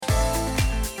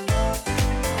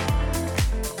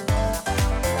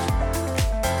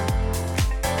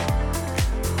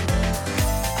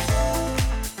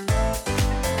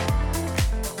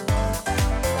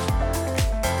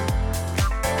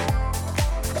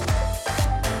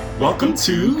Welcome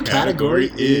to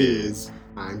Category Is.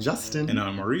 I'm Justin. And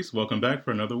I'm Maurice. Welcome back for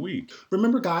another week.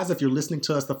 Remember, guys, if you're listening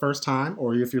to us the first time,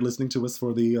 or if you're listening to us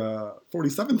for the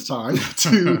 47th time,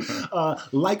 to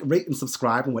like, rate, and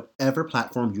subscribe on whatever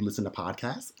platform you listen to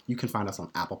podcasts. You can find us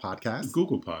on Apple Podcasts,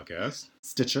 Google Podcasts,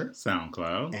 Stitcher,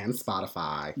 SoundCloud, and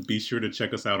Spotify. Be sure to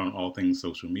check us out on all things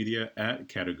social media at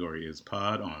Category Is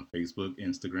Pod on Facebook,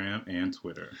 Instagram, and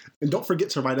Twitter. And don't forget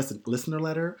to write us a listener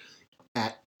letter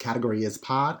at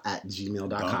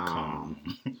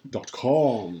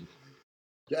categoryispod@gmail.com.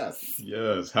 Yes.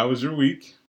 Yes. How was your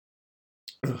week?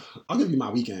 I'll give you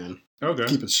my weekend. Okay.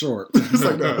 Keep it short. It's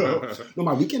like, no,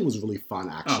 my weekend was really fun,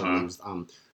 actually. Uh-huh. It was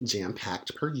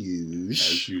jam-packed per usual.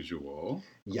 As usual.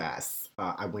 Yes.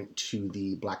 I went to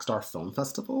the Black Star Film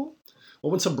Festival. I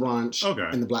went to brunch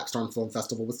in the Black Star Film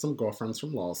Festival with some girlfriends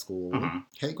from law school. Uh-huh.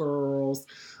 Hey, girls.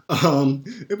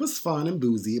 It was fun and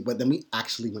boozy, but then we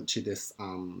actually went to this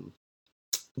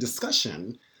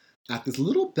discussion at this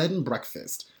little bed and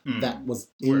breakfast that was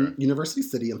in University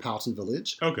City in Powelton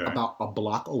Village, about a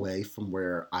block away from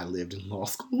where I lived in law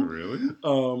school. Really?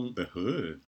 The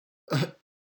hood.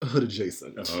 Hood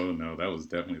adjacent. Oh, no, that was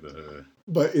definitely the hood.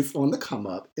 But it's on the come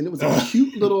up, and it was a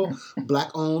cute little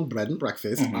Black-owned bread and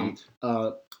breakfast.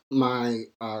 My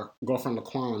girlfriend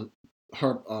Laquan,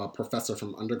 her professor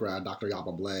from undergrad, Dr.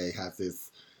 Yaba Blay, has this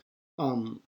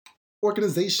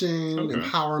organization,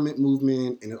 empowerment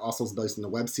movement, and it also is based in a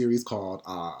web series called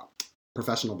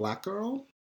Professional Black Girl.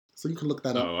 So you can look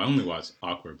that up. Oh, I only watched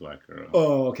Awkward Black Girl.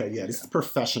 Oh, okay. Yeah, this is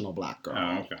Professional Black Girl.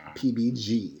 Oh, okay.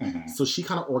 PBG. So she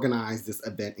kind of organized this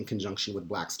event in conjunction with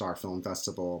Black Star Film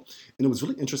Festival. And it was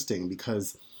really interesting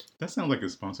because... That sounds like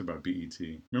it's sponsored by BET.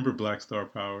 Remember Black Star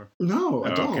Power? No,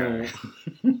 I don't. Okay.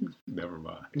 Never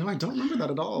mind. No, I don't remember that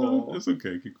at all. No, it's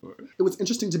okay. Keep going. It was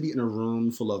interesting to be in a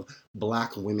room full of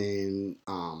Black women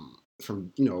from,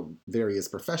 various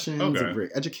professions, and very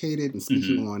educated and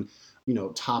speaking on,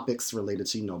 topics related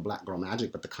to, Black girl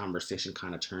magic, but the conversation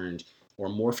kind of turned or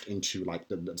morphed into like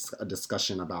a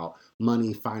discussion about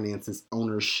money, finances,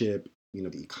 ownership,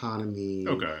 the economy,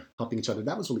 helping each other.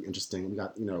 That was really interesting. We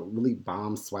got, really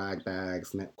bomb swag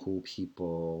bags, met cool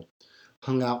people,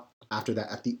 hung out after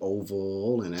that at the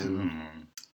Oval, and then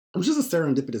it was just a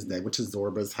serendipitous day. Went to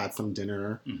Zorba's, had some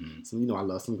dinner. So, I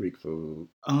love some Greek food.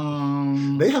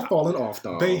 They have fallen off,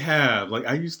 though. They have. Like,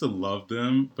 I used to love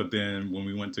them, but then when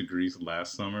we went to Greece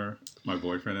last summer, my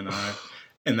boyfriend and I,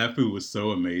 and that food was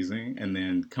so amazing, and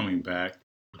then coming back,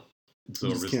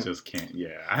 Zorba's just can't.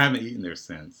 Yeah, I haven't eaten there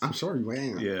since. I'm sure you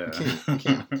ain't. Yeah. You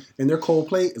can't. And their cold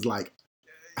plate is like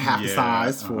half the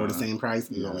size for the same price.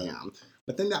 No, ma'am.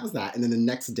 But then that was that. And then the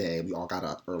next day, we all got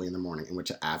up early in the morning and went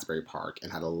to Asbury Park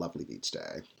and had a lovely beach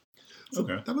day. So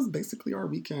that was basically our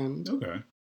weekend. In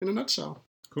a nutshell.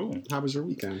 Cool. How was your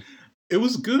weekend? It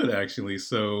was good, actually.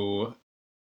 So,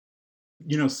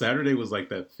 Saturday was like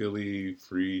that Philly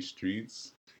Free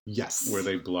Streets. Yes. Where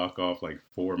they block off like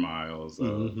 4 miles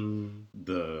of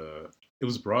it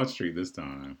was Broad Street this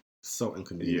time. So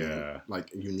inconvenient. Yeah.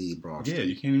 Like, you need Broad Street. Yeah,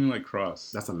 you can't even like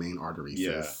cross. That's a main artery,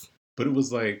 Yeah. sis. But it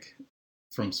was like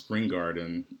from Spring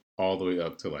Garden all the way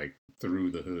up to like through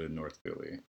the hood, North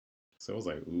Philly. So I was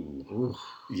like, ooh.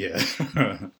 Yeah.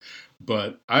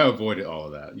 But I avoided all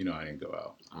of that. I didn't go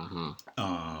out.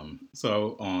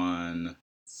 So on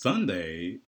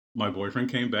Sunday, my boyfriend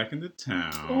came back into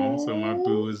town. So my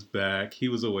boo is back. He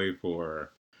was away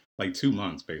for like 2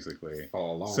 months, basically.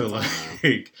 Oh, a long time.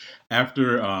 Like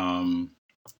after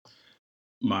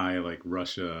my like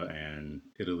Russia and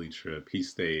Italy trip, he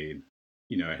stayed,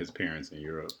 at his parents in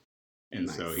Europe. And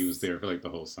so he was there for like the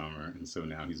whole summer. And so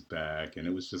now he's back. And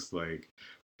it was just like,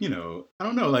 I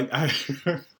don't know, like I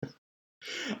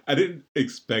didn't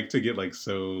expect to get like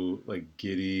so like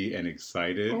giddy and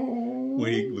excited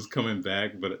when he was coming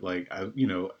back, but like I,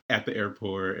 at the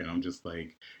airport, and I'm just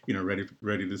like,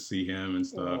 ready to see him and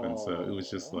stuff. And so it was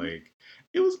just like,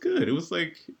 it was good. It was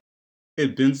like,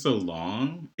 it'd been so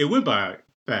long. It went by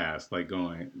fast, like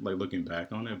looking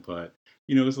back on it, but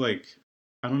it's like,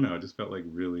 I don't know, I just felt like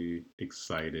really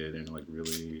excited and like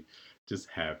really just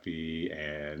happy.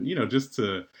 And,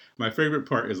 my favorite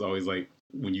part is always like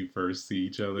when you first see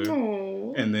each other.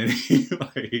 Aww. And then he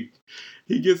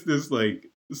gets this like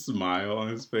smile on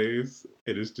his face.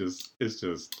 It's just,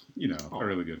 a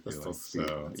really good feeling.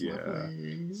 So yeah.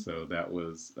 Lovely. So that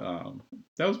was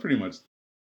pretty much,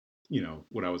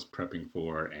 what I was prepping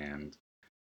for and,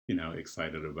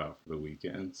 excited about for the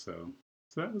weekend. So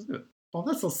that was it. Oh,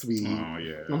 that's so sweet. Oh,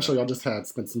 yeah. I'm sure y'all just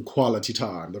spent some quality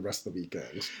time the rest of the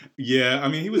weekend. Yeah, I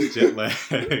mean, he was jet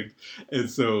lagged. And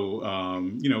so,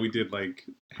 we did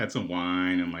had some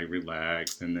wine and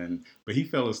relaxed. And then, but he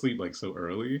fell asleep so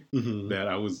early that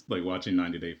I was watching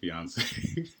 90 Day Fiance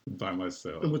by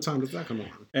myself. And what time does that come on?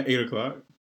 At 8 o'clock.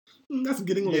 That's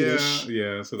getting late.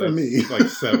 Yeah. So for that's me.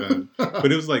 7.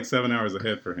 But it was 7 hours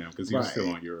ahead for him because he was still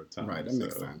on Euro time. Right, that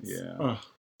makes sense. Yeah.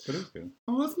 But it was good.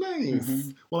 Oh, that's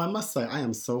nice. Well, I must say, I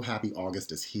am so happy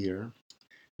August is here.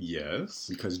 Yes.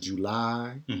 Because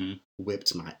July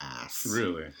whipped my ass.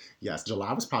 Really? Yes,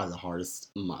 July was probably the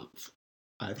hardest month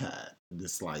I've had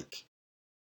this lifetime.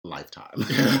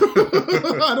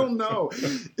 I don't know.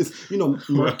 It's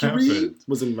Mercury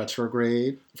was in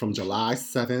retrograde from July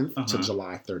 7th to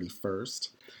July 31st.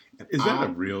 Is that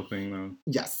a real thing, though?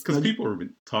 Yes. Because people have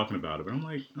been talking about it, but I'm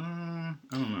like, I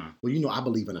don't know. Well, I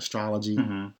believe in astrology.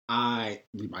 I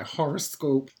read my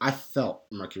horoscope. I felt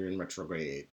Mercury in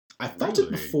retrograde. I felt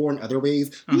it before in other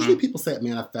ways. Usually people say it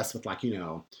manifests with,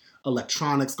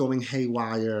 electronics going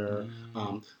haywire,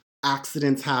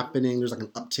 accidents happening. There's an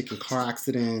uptick in car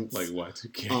accidents. Like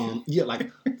Y2K. Yeah,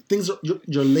 things are,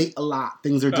 you're late a lot.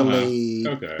 Things are delayed.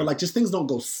 Okay. But, just things don't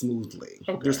go smoothly.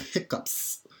 Okay. There's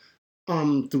hiccups.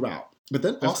 Throughout, but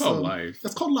then that's called life.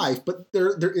 That's called life, but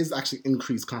there is actually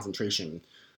increased concentration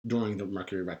during the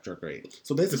Mercury retrograde.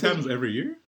 So this happens every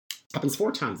year. Happens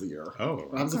 4 times a year. Oh,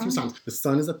 it happens a few times. The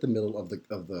sun is at the middle of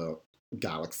the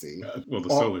galaxy. The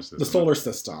solar system. The solar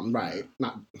system, right?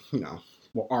 Not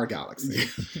our galaxy.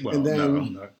 Well, and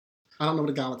then no. I don't know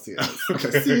what a galaxy is.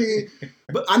 Okay, see,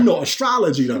 but I know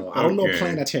astrology though. I don't know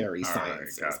planetary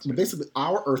science. Right, gotcha. But basically,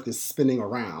 our Earth is spinning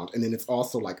around, and then it's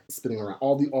also spinning around.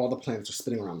 All the planets are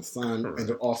spinning around the sun, and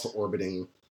they're also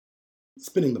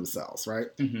spinning themselves, right?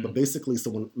 But basically, so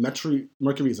when Mercury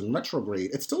is in retrograde,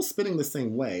 it's still spinning the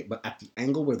same way, but at the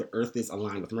angle where the Earth is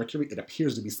aligned with Mercury, it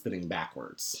appears to be spinning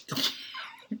backwards.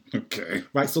 Okay.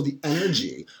 Right. So the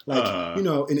energy, and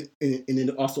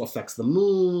it also affects the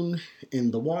moon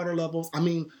and the water levels. I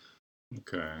mean,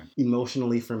 okay.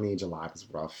 Emotionally for me, July was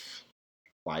rough.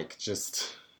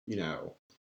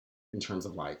 In terms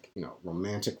of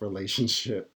romantic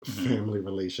relationship, family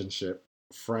relationship,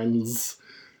 friends,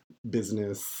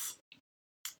 business.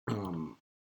 And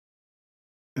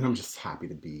I'm just happy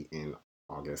to be in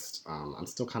August. I'm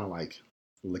still kind of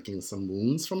licking some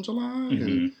wounds from July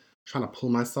and trying to pull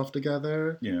myself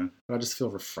together. Yeah. But I just feel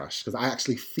refreshed because I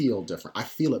actually feel different. I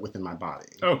feel it within my body.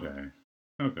 Okay.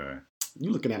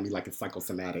 You looking at me like it's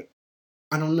psychosomatic.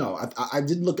 I don't know. I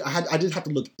did have to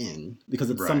look in because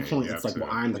at some point it's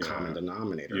I'm the common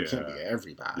denominator. Yeah. It can't be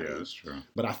everybody. Yeah, that's true.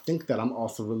 But I think that I'm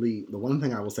also really, the one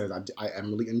thing I will say is I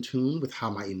am really in tune with how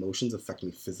my emotions affect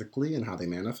me physically and how they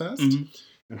manifest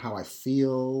and how I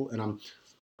feel. And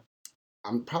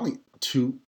I'm probably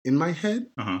too in my head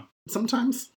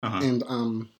sometimes. And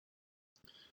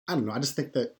I don't know. I just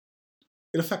think that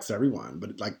it affects everyone,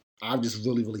 but I've just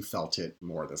really, really felt it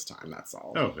more this time. That's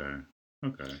all. Okay.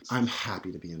 I'm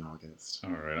happy to be in August. All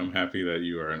right. I'm happy that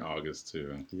you are in August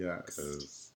too. Yes.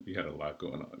 Because you had a lot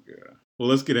going on, girl. Well,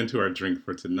 let's get into our drink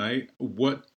for tonight.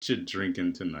 What you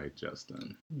drinking tonight,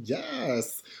 Justin?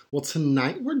 Yes. Well,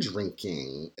 tonight we're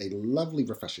drinking a lovely,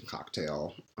 refreshing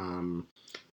cocktail.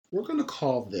 We're going to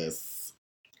call this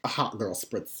a hot girl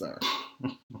spritzer.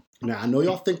 Now, I know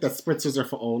y'all think that spritzers are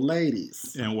for old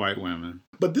ladies. And white women.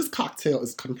 But this cocktail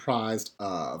is comprised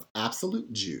of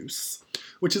Absolute Juice,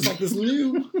 which is this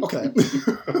new... Okay.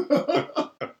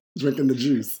 Drinking the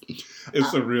juice.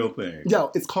 It's a real thing. Yeah,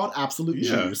 it's called Absolute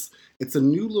Juice. It's a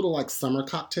new little summer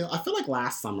cocktail. I feel like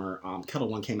last summer, Kettle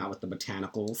One came out with the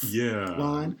Botanicals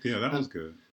line. Yeah, that was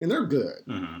good. And they're good.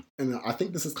 And I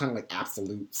think this is kind of like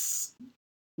Absolute's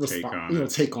take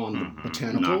on the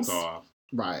Botanicals. Knockoff.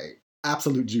 Right.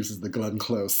 Absolute Juice is the Glenn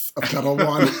Close of Kettle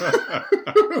One.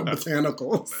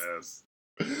 Botanicals. Yes.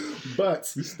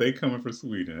 But you stay coming for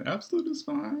Sweden. Absolute is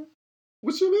fine.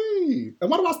 What you mean?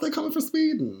 And what about stay coming for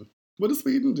Sweden? What does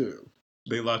Sweden do?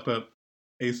 They locked up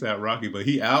ASAP Rocky, but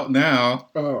he out now.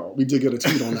 Oh, we did get a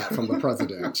tweet on that from the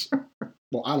president.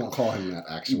 Well, I don't call him that,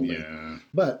 actually. Yeah.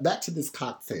 But back to this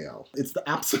cocktail. It's the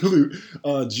Absolute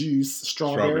Juice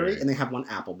strawberry, and they have one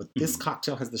apple. But this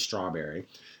cocktail has the strawberry.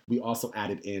 We also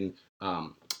added in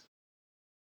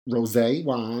rosé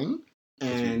wine.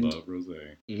 And we love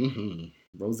rosé.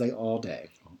 Rosé all day.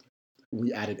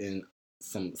 We added in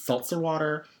some seltzer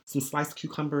water, some sliced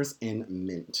cucumbers, and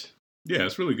mint. Yeah,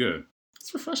 it's really good.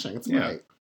 It's refreshing. It's great.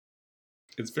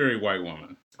 It's very white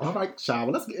woman. All right, child.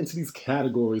 Well, let's get into these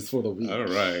categories for the week. All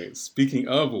right. Speaking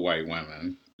of white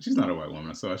women, she's not a white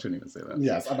woman, so I shouldn't even say that.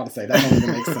 Yes, I'm about to say that don't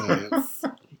even make sense.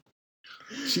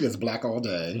 She is black all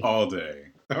day. All day.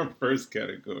 Our first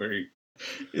category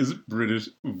is British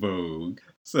Vogue.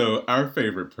 So our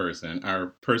favorite person, our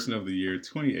person of the year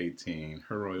 2018,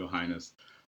 Her Royal Highness,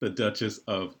 the Duchess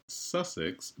of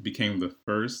Sussex, became the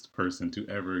first person to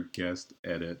ever guest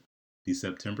edit the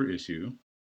September issue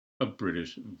of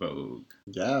British Vogue.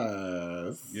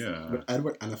 Yes. Yeah. With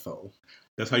Edward Enninful.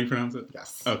 That's how you pronounce it?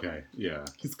 Yes. Okay, yeah.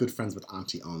 He's good friends with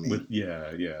Auntie Omi.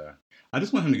 Yeah. I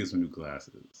just want him to get some new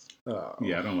glasses. Oh.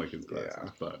 Yeah, I don't like his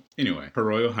glasses. But anyway, Her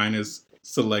Royal Highness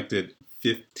selected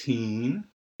 15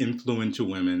 influential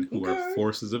women who are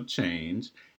forces of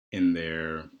change in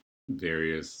their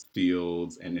various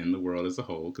fields and in the world as a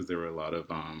whole, because there were a lot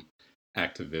of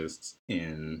activists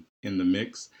in the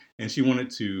mix. And she wanted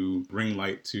to bring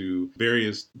light to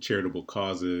various charitable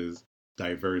causes,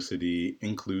 diversity,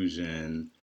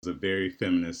 inclusion. It was a very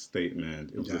feminist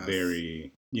statement. It was a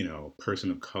very,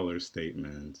 person of color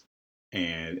statement.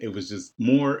 And it was just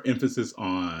more emphasis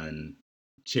on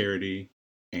charity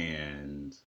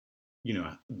and,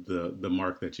 the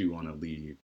mark that you want to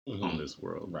leave on this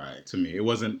world. Right. To me, it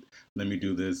wasn't, let me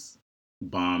do this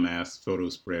bomb ass photo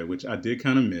spread, which I did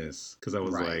kind of miss, because I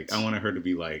was like, I wanted her to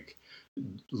be like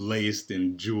laced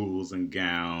in jewels and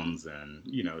gowns and,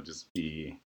 just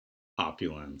be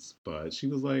opulence. But she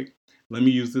was like, let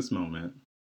me use this moment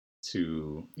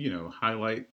to,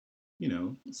 highlight,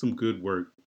 some good work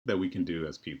that we can do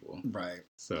as people. Right.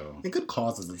 So. And good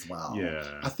causes as well. Yeah.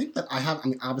 I think that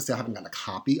obviously I haven't gotten a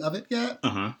copy of it yet.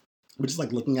 Uh-huh. But just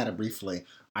like looking at it briefly,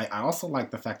 I also like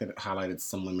the fact that it highlighted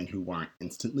some women who weren't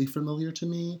instantly familiar to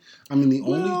me. I mean, the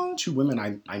only two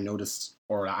women I noticed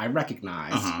or I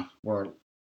recognized were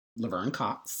Laverne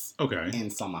Cox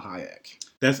and Salma Hayek.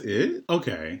 That's it?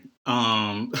 Okay.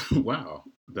 Wow.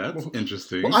 That's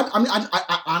interesting. Well,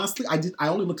 I honestly, I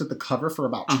only looked at the cover for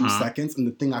about 2 seconds, and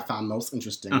the thing I found most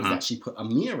interesting was that she put a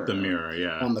mirror. The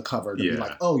mirror, on the cover to be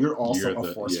like, oh, you're also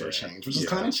a force for change, which is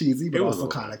kind of cheesy, but also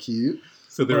kind of cute.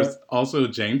 So there was also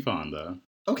Jane Fonda.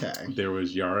 Okay. There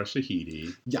was Yara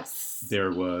Shahidi. Yes. There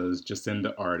was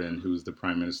Jacinda Ardern, who's the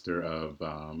Prime Minister of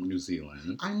New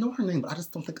Zealand. I know her name, but I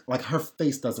just don't think, her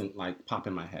face doesn't, pop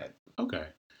in my head. Okay.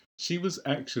 She was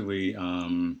actually,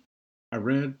 I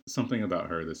read something about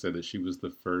her that said that she was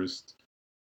the first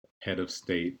head of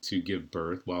state to give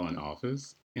birth while in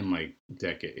office in,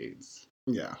 decades.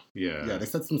 Yeah. Yeah. Yeah, they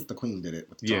said since the Queen did it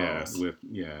with Charles. In,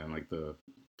 the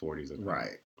 40s. I think.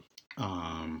 Right.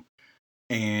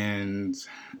 And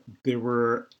there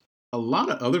were a lot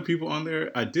of other people on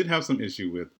there. I did have some issue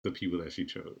with the people that she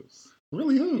chose.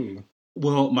 Really? Who?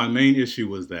 Well, my main issue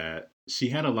was that she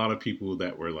had a lot of people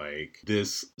that were like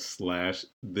this/this.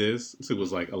 So it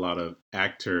was like a lot of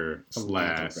actor /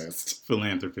 philanthropist,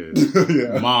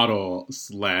 model /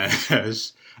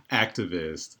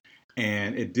 activist.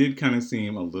 And it did kind of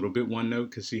seem a little bit one note,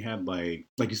 because she had like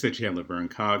you said, she had Laverne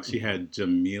Cox. She had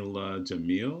Jamila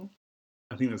Jamil.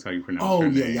 I think that's how you pronounce her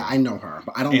name. Yeah, I know her,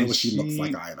 but I don't know what she looks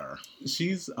like either.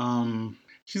 She's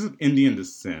of Indian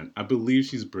descent. I believe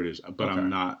she's British, but I'm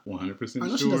not 100% sure. I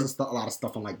know she does a lot of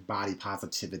stuff on body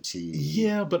positivity.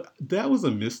 Yeah, but that was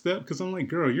a misstep, because I'm like,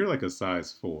 girl, you're like a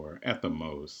size 4 at the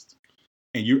most.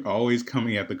 And you're always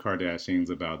coming at the Kardashians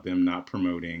about them not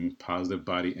promoting positive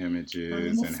body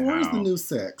images. And 4 is the new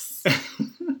 6.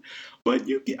 But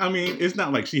it's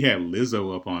not like she had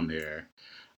Lizzo up on there,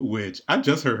 which I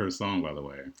just heard her song, by the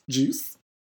way. Juice?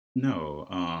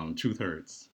 No, Truth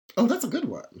Hurts. Oh, that's a good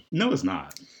one. No, it's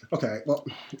not. Okay, well,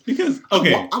 because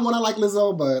I want to like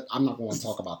Lizzo, but I'm not going to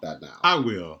talk about that now. I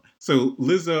will. So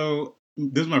Lizzo,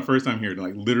 this is my first time here,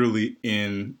 literally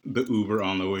in the Uber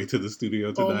on the way to the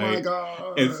studio tonight. Oh my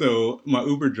God. And so my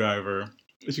Uber driver,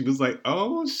 she was like,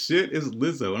 "Oh shit, it's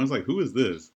Lizzo." And I was like, "Who is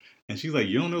this?" And she's like,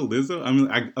 "You don't know Lizzo?" I mean,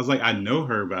 I was like, I know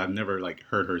her, but I've never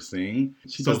heard her sing.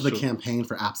 She does the campaign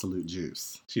for Absolute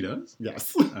Juice. She does?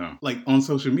 Yes. Oh. On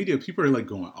social media, people are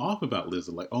going off about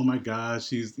Lizzo. Like, oh my God,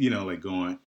 she's,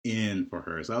 going in for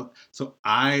her. So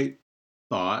I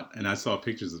thought, and I saw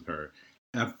pictures of her,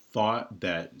 and I thought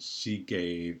that she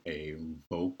gave a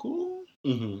vocal,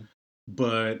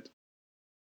 but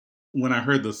when I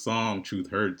heard the song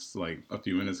Truth Hurts a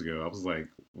few minutes ago, I was like,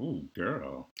 ooh,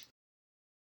 girl.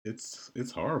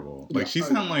 It's horrible. She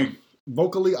sound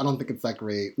vocally, I don't think it's that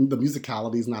great. The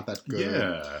musicality is not that good.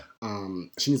 Yeah.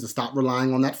 She needs to stop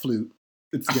relying on that flute.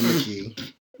 It's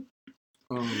gimmicky.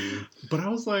 But I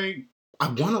was like, I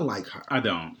want to like her. I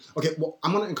don't. Okay, well,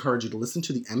 I'm going to encourage you to listen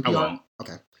to the NPR. I won't.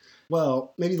 Okay.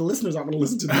 Well, maybe the listeners aren't going to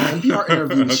listen to the NPR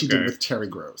interview she did with Terry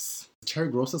Gross. Terry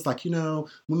Gross is like,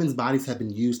 women's bodies have been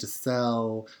used to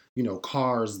sell,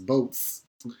 cars, boats,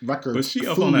 records, but she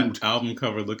up on that album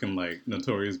cover looking like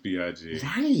Notorious B.I.G.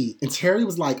 Right. And Terry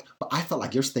was like, but I felt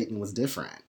like your statement was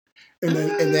different. And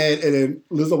then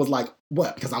Lizzo was like,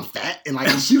 what? Because I'm fat? And like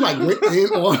she like went in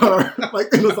on her. Like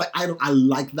it was like I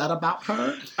like that about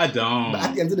her. I don't. But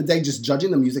at the end of the day, just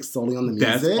judging the music solely on the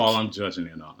music. That's all I'm judging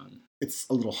it on. It's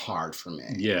a little hard for me.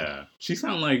 Yeah. She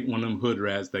sound like one of them hood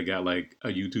rats that got like a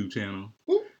YouTube channel.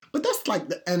 But that's like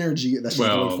the energy that she's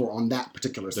going for on that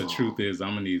particular song. The truth is,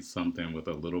 I'm going to need something with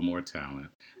a little more talent.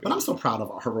 But I'm so proud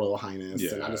of her Royal Highness.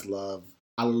 Yeah. And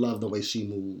I love the way she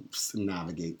moves and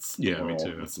navigates the world me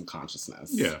too. With some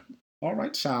consciousness. Yeah. All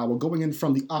right, child. We're going in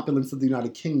from the opulence of the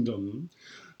United Kingdom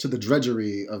to the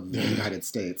drudgery of the United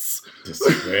States.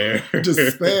 Despair.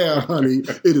 Despair, honey.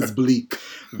 It is bleak.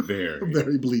 Very.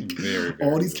 Very bleak. Very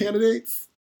all these candidates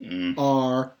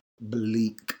are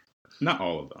bleak. Not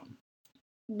all of them.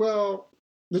 Well,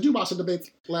 did you watch the debates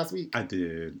last week? I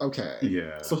did. Okay.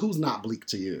 Yeah. So who's not bleak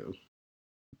to you?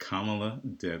 Kamala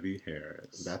Debbie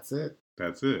Harris. That's it.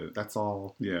 That's it. That's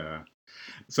all. Yeah.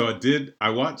 So I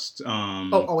watched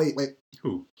wait.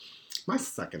 Who? My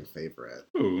second favorite.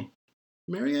 Who?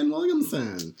 Marianne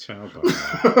Williamson. Child.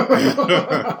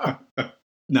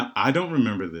 Now, I don't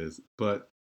remember this, but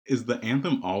is the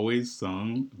anthem always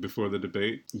sung before the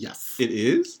debate? Yes. It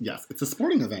is? Yes. It's a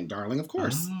sporting event, darling, of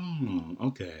course. Oh,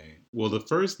 okay. Well, the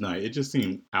first night, it just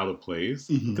seemed out of place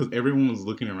because everyone was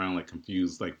looking around like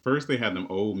confused. Like, first they had them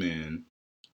old men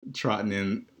trotting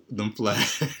in them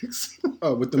flags.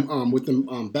 with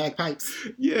them bagpipes.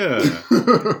 Yeah.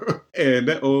 And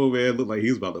that old man looked like he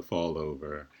was about to fall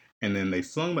over. And then they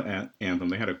sung the anthem.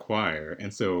 They had a choir.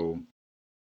 And so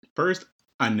first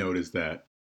I noticed that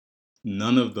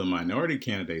none of the minority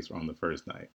candidates were on the first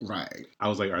night. Right. I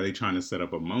was like, are they trying to set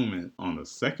up a moment on the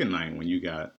second night when you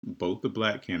got both the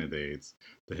black candidates,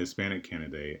 the Hispanic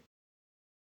candidate,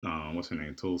 what's her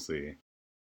name, Tulsi?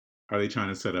 Are they trying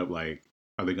to set up like,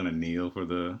 are they going to kneel for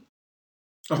the...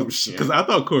 Oh, shit. Because I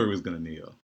thought Corey was going to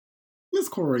kneel. Miss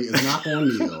Corey is not going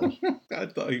to kneel. I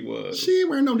thought he was. She ain't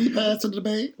wearing no knee pads to the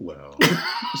debate. Well,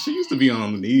 she used to be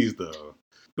on the knees, though.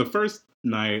 The first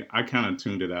night, I kind of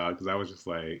tuned it out because I was just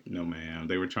like, no, ma'am.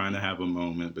 They were trying to have a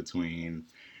moment between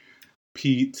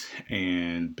Pete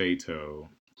and Beto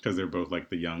because they're both like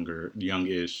the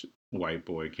youngish white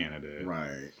boy candidate.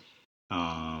 Right.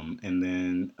 And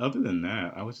then other than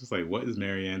that, I was just like, what is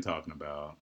Marianne talking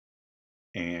about?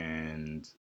 And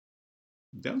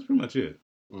that was pretty much it.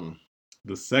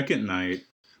 The second night,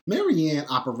 Marianne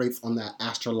operates on that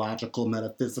astrological,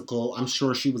 metaphysical. I'm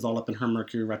sure she was all up in her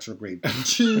Mercury retrograde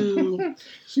too.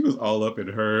 She was all up in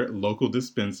her local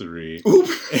dispensary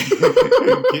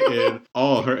getting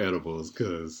all her edibles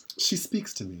because she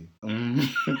speaks to me.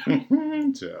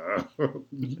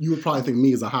 You would probably think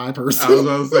me as a high person. I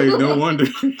was going to say, no wonder.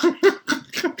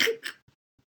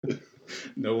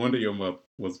 No wonder your mouth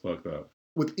was fucked up.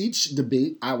 With each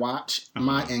debate I watch,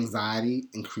 my anxiety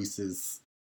increases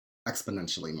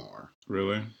exponentially more.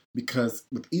 Really? Because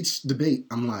with each debate,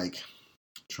 I'm like,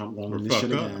 Trump won't win this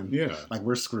shit again. Yeah. Like,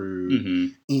 we're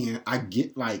screwed. And I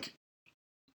get, like,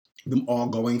 them all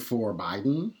going for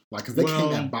Biden. Like, because they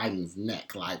came at Biden's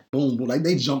neck. Like, boom, boom. Like,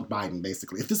 they jumped Biden,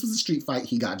 basically. If this was a street fight,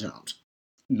 he got jumped.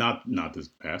 Not this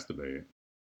past debate.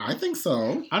 I think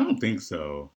so. I don't think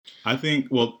so. I think,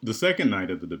 well, the second night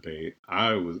of the debate,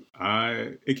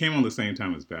 it came on the same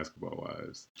time as Basketball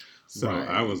Wives. So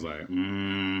I was like,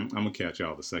 I'm going to catch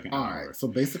y'all the second hour. All right. So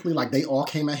basically, like, they all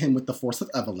came at him with the force of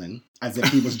Evelyn as if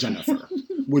he was Jennifer.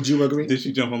 Would you agree? Did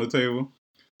she jump on the table?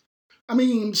 I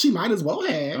mean, she might as well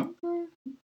have.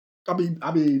 Okay.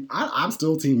 I mean, I'm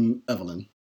still team Evelyn.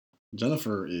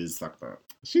 Jennifer is fucked up.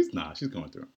 She's not. She's going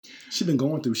through. She's been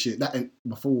going through shit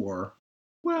before.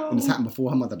 Well, and this happened before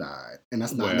her mother died. And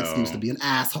that's not an excuse to be an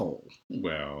asshole.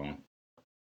 Well.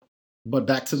 But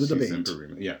back to the debate.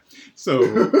 Yeah. So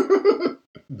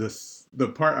the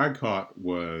part I caught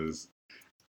was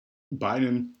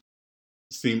Biden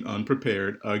seemed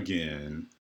unprepared again.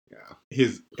 Yeah.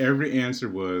 His every answer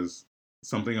was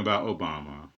something about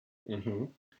Obama.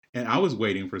 And I was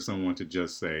waiting for someone to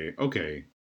just say, okay,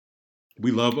 we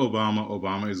love Obama.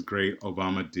 Obama is great.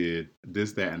 Obama did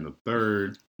this, that, and the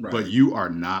third. Right. But you are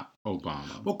not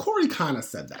Obama. Well, Corey kind of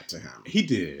said that to him. He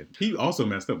did. He also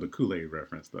messed up the Kool-Aid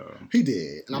reference, though. He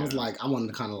did. And I was like, I wanted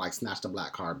to kind of like snatch the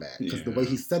black card back. Because the way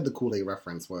he said the Kool-Aid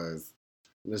reference was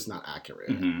just not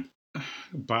accurate.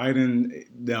 Biden,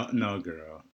 no,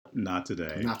 girl. Not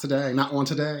today. Not today. Not on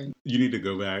today. You need to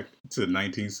go back to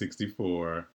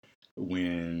 1964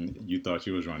 when you thought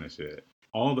you was running shit.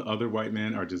 All the other white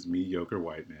men are just mediocre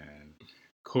white men.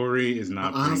 Corey is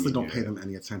not. I honestly don't pay them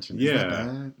any attention.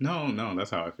 Yeah. No,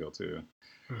 that's how I feel too.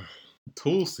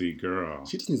 Tulsi, girl.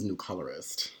 She just needs a new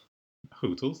colorist.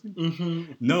 Who, Tulsi?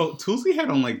 Mm-hmm. No, Tulsi had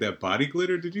on like that body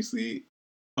glitter. Did you see?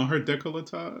 On her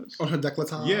décolletage? On her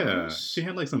décolletage? Yeah. She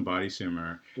had like some body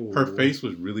shimmer. Ooh. Her face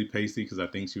was really pasty because I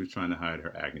think she was trying to hide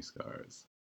her acne scars.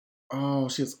 Oh,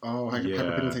 she has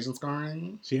hyperpigmentation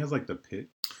scarring? She has like the pit.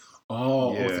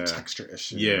 Oh, it's a texture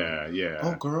issue. Yeah.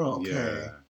 Oh, girl, okay.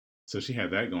 Yeah. So she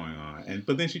had that going on.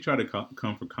 But then she tried to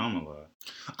come for Kamala.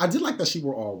 I did like that she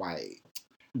wore all white.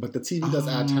 But the TV does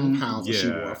add 10 pounds when she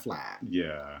wore a flat.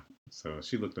 Yeah. So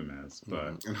she looked a mess,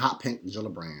 but and hot pink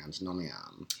Gillibrand, no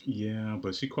yam. Yeah,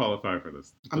 but she qualified for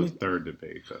the third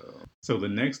debate though. So the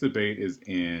next debate is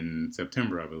in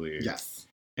September, I believe. Yes.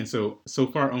 And so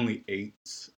far only 8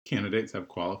 candidates have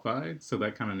qualified, so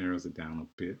that kind of narrows it down a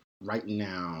bit. Right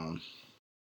now,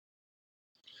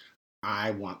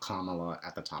 I want Kamala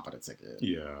at the top of the ticket.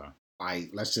 Yeah.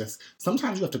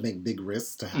 Sometimes you have to make big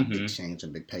risks to have big change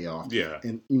and big payoff. Yeah.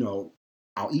 And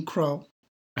I'll eat crow.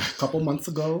 A couple months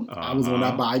ago, I was on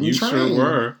that Biden train. You sure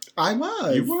were. I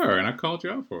was. You were, and I called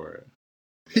you out for it.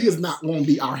 He is not going to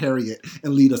be our Harriet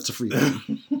and lead us to freedom.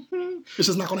 It's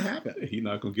just not going to happen. He's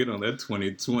not going to get on that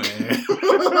 2020.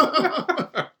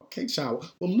 Okay,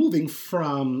 child. Well, moving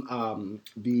from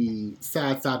the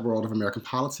sad, sad world of American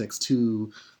politics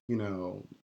to,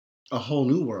 a whole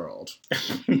new world.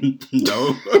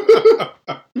 No.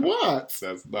 What?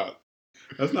 That's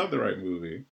not the right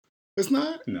movie. It's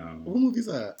not? No. What movie is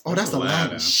that? Oh, that's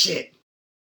Aladdin. Shit.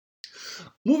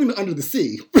 Moving to Under the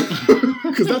Sea.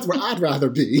 Because that's where I'd rather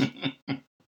be.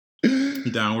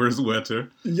 Downward's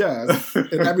wetter. Yes.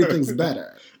 And everything's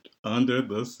better. Under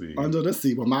the Sea. Under the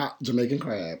Sea with my Jamaican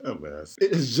crab. Oh, best.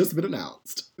 It has just been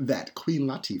announced that Queen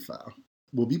Latifah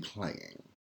will be playing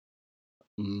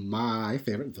my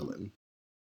favorite villain.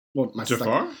 Well, my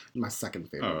second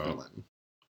favorite villain.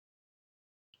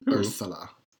 Who? Ursula.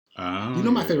 Oh,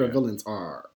 my favorite villains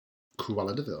are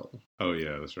Cruella de Vil. Oh,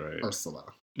 yeah, that's right. Ursula.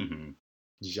 Mm-hmm.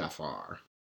 Jafar.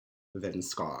 Then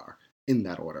Scar. In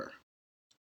that order.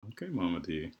 Okay, Mama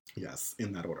D. Yes,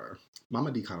 in that order.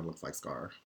 Mama D kind of looks like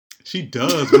Scar. She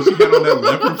does, when she had on that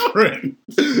leopard print.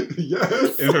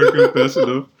 Yes. In her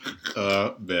confessional.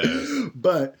 Best.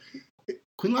 But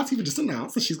Queen Latifah just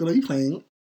announced that she's going to be playing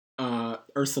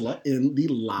Ursula in the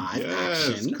live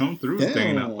action. Come through, film.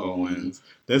 Dana Owens.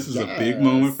 This is a big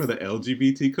moment for the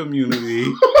LGBT community.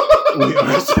 We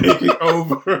are taking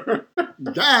over.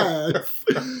 Yes.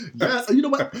 And you know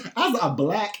what? As a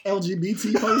black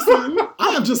LGBT person, I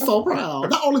am just so proud.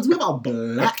 Not only do we have a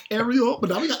black Ariel, but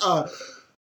now we got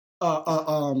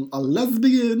a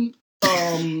lesbian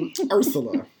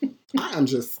Ursula. I am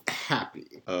just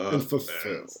happy and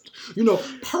fulfilled.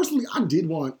 Personally, I did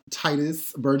want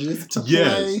Titus Burgess to play.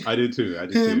 Yes, I did too.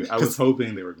 I was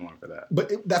hoping they were going for that.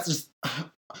 But that's just...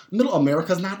 Middle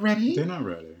America's not ready. They're not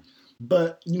ready.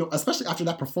 But, especially after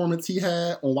that performance he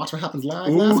had on Watch What Happens Live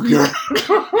last week,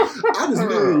 I just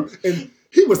knew. And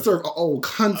he would serve an old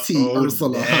cunty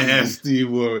Ursula. Nasty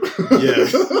word.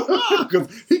 Yes.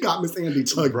 Because he got Miss Andy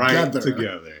together. Right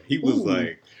together. He was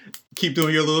like, keep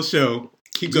doing your little show.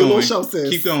 Keep going. Your little show, sis.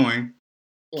 Keep going.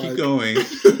 Keep going.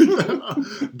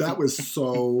 That was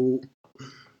so...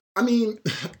 I mean...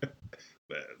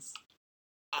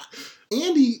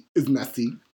 Andy is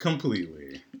messy.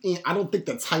 Completely. And I don't think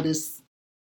that Titus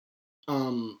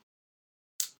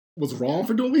was wrong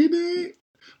for doing what he did.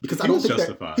 Because I don't think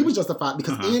that he was justified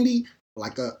because Andy,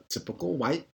 like a typical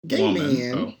white gay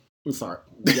man, I'm sorry,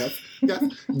 yes,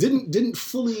 didn't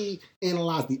fully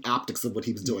analyze the optics of what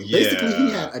he was doing. Yeah. Basically,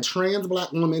 he had a trans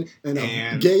black woman and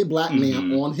a gay black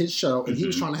man on his show, and he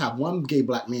was trying to have one gay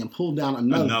black man pull down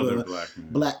another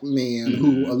black man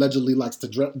who allegedly likes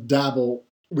to dabble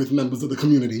with members of the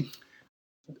community.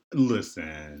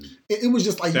 Listen, it was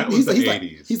just like that was the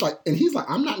 80s. He's like,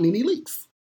 I'm not Nene Leakes.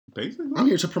 Basically, I'm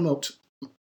here to promote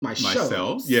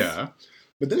myself. Yeah.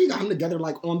 But then he got him together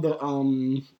like on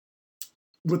the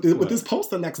with this post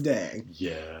the next day.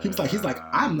 Yeah. He's like,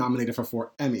 I'm nominated for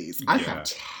 4 Emmys. I have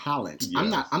talent.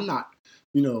 Yes. I'm not,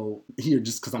 here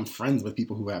just because I'm friends with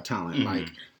people who have talent. Mm-hmm. Like,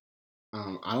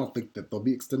 I don't think that they'll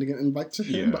be extending an invite to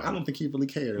him, but I don't think he really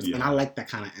cares. Yeah. And I like that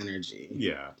kind of energy.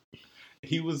 Yeah.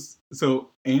 Andy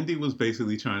was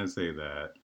basically trying to say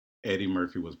that Eddie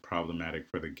Murphy was problematic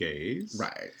for the gays.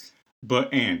 Right.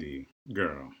 But Andy,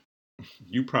 girl,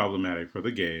 you problematic for the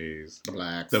gays. The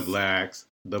blacks.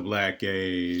 The black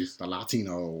gays. The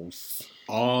Latinos.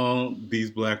 All these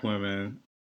black women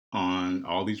on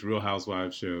all these Real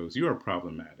Housewives shows. You are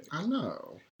problematic. I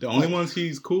know. The only ones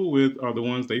he's cool with are the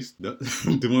ones they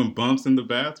doing bumps in the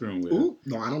bathroom with. Ooh,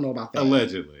 no, I don't know about that.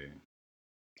 Allegedly.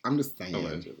 I'm just saying.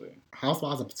 Allegedly.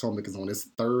 Housewives of Potomac is on its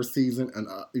 3rd season, and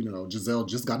Giselle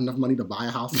just got enough money to buy a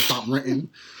house and stop renting.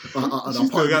 She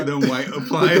still got them white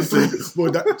appliances.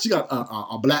 She got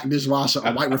a black dishwasher,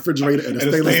 a white refrigerator, and a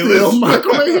stainless steel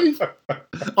microwave.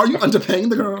 Are you underpaying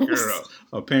the girls? Girl,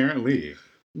 apparently.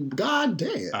 God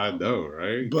damn. I know,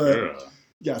 right? But Girl.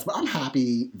 yes, but I'm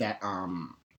happy that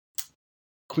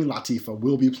Queen Latifah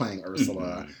will be playing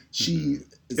Ursula. She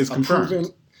is confirmed.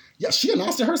 Yeah, she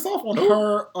announced it herself on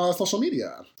her social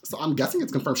media. So I'm guessing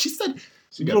it's confirmed. She said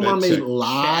Little Mermaid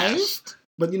live,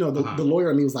 but the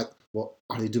lawyer in me was like, well,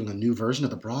 are they doing a new version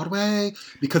of the Broadway?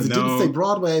 Because it didn't say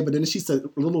Broadway, but then she said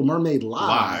Little Mermaid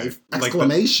live!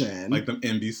 Exclamation. Like the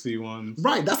NBC ones?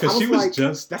 Right, that's what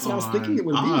I was thinking it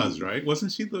would Oz, be. Right?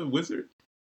 Wasn't she the wizard?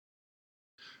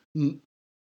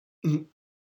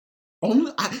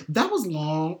 That was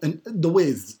long, and The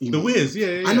Wiz. Wiz,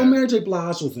 yeah. I know Mary J.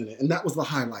 Blige was in it, and that was the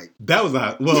highlight.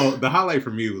 The highlight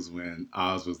for me was when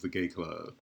Oz was the gay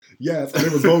club. Yes, and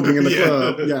it was voguing in the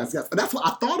club. Yes. And that's what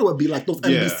I thought it would be, like those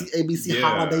NBC, ABC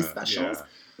holiday specials. Yeah.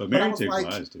 But Mary J.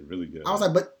 Blige did really good. I was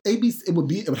like, but ABC, it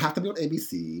would have to be on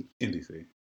ABC. NBC.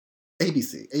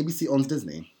 ABC owns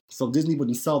Disney. So Disney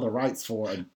wouldn't sell the rights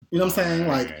for, you know what I'm saying?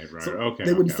 Right. So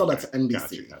they wouldn't sell that to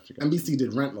NBC. Gotcha. NBC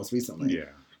did Rent most recently. Yeah.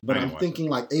 But I'm thinking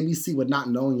like ABC would not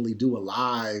knowingly do a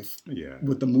live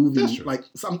with the movie. That's true. Like,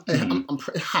 so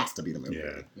it has to be the movie.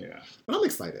 Yeah. But I'm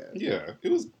excited. Yeah.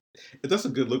 That's a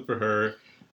good look for her.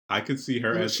 I could see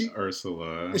her as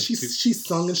Ursula. And she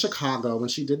sung in Chicago when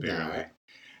she did that.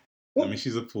 I mean,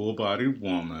 she's a full-bodied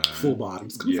woman. Full body,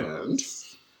 it's confirmed.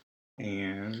 Yes.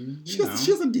 And she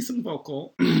has a decent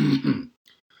vocal.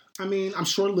 I mean, I'm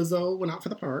sure Lizzo went out for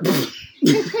the part.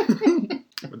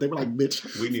 But they were like,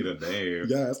 bitch. We need a name.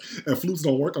 Yes. And flutes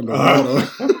don't work underwater.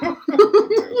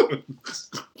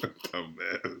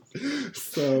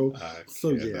 So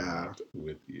yeah.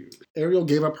 With you. Ariel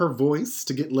gave up her voice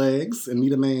to get legs and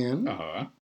meet a man. Uh-huh.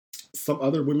 Some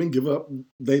other women give up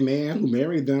their man who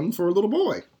married them for a little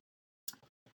boy.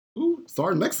 Ooh. So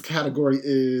our next category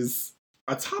is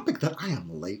a topic that I am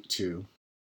late to.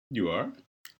 You are?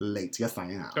 Late. Yes,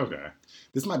 I am. Okay.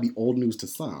 This might be old news to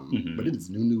some, but it is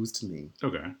new news to me.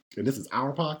 Okay. And this is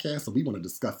our podcast, so we want to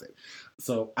discuss it.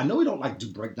 So I know we don't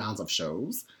do breakdowns of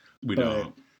shows. We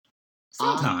don't.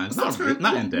 Sometimes.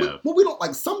 Not in depth. Well, we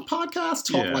don't some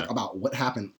podcasts talk about what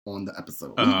happened on the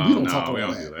episode. We don't talk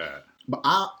about don't do that. But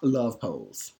I love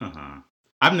Pose.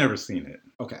 I've never seen it.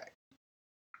 Okay.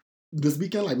 This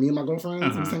weekend, me and my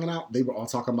girlfriends was hanging out. They were all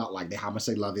talking about how much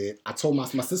they love it. I told my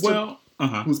sister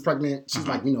who's pregnant. She's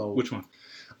like, which one?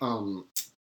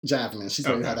 Jasmine. She's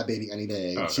ready to have that baby any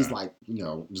day. Okay. She's like,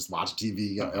 just watch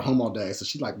TV at home all day. So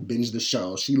she binged the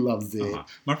show. She loves it.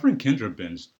 My friend Kendra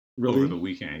binged really? Over the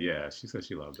weekend. Yeah, she said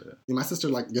she loved it. Yeah, my sister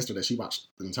yesterday she watched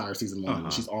the entire season 1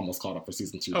 and she's almost caught up for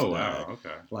season 2 today. Oh wow,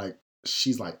 okay.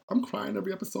 She's like, I'm crying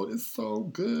every episode. It's so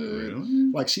good.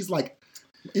 Really? She's like.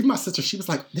 Even my sister, she was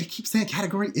like, they keep saying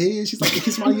category is. She's like, it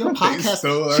keeps running your podcast.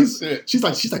 She's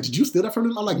like, did you steal that from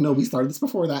them? I'm like, no, we started this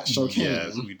before that show came.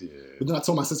 Yes, we did. But then I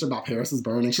told my sister about Paris is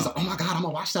Burning. She's like, oh my God, I'm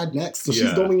going to watch that next. So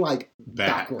she's going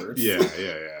backwards. Yeah.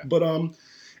 But,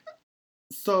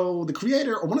 so the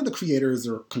creator, or one of the creators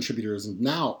or contributors, and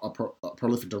now a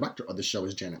prolific director of the show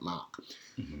is Janet Mock.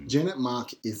 Mm-hmm. Janet Mock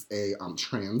is a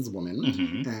trans woman,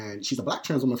 and she's a Black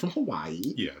trans woman from Hawaii.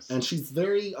 Yes. And she's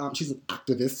she's an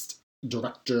activist.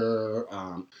 Director.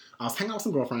 I was hanging out with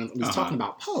some girlfriends and we was talking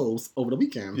about Pose over the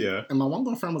weekend. Yeah. And my one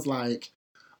girlfriend was like,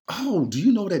 oh, do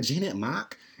you know that Janet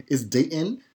Mock is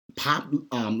dating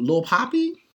Lil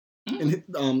Poppy? And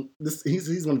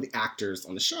he's one of the actors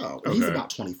on the show. And he's about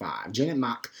 25. Janet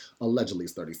Mock allegedly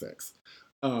is 36.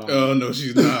 Oh, no,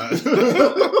 she's not.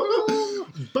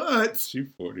 But she's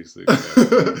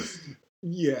 46.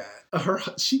 Yeah.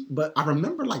 But I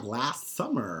remember last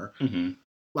summer,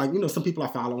 some people I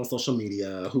follow on social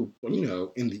media who,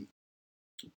 in the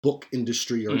book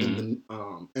industry or in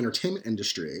the entertainment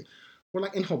industry were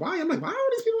in Hawaii. I'm like, why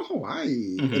are these people in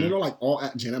Hawaii? And they're all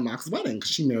at Janet Mock's wedding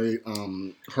because she married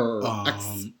her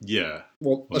ex. Yeah.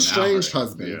 Well, estranged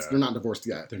husbands. Yeah. They're not divorced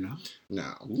yet. They're not?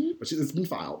 No. But it's been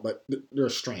filed, but they're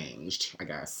estranged, I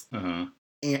guess.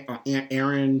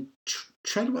 Aaron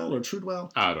Treadwell or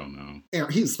Trudwell? I don't know.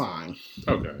 Aaron, he's fine.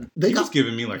 Okay. He was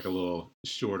giving me a little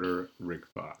shorter Rick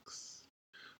Fox.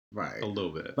 Right. A little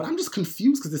bit. But I'm just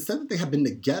confused because it said that they have been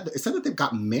together. It said that they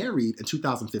got married in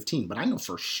 2015, but I know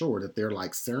for sure that their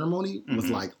ceremony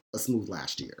was a smooth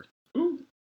last year. Ooh.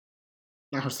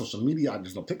 Now her social media,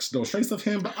 there's no picture, no trace of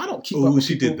him, but I don't keep up with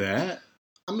she people. Did that?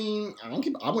 I mean,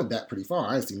 I went back pretty far.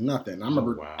 I didn't see nothing. I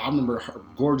remember her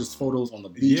gorgeous photos on the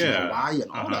beach in Hawaii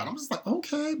and all that. I'm just like,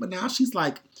 okay, but now she's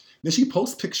Then she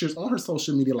posts pictures on her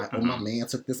social media like, oh, my man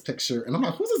took this picture. And I'm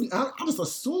like, who's this? I just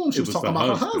assumed she was talking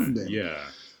about her husband. Yeah.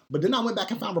 But then I went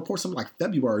back and found reports from like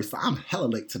February, so I'm hella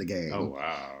late to the game. Oh,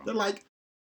 wow. They're like,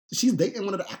 she's dating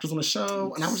one of the actors on the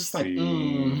show. And I was just like,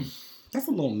 that's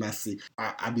a little messy.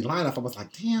 I'd be lying if I was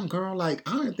like, damn, girl, like,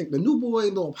 I don't think the new boy,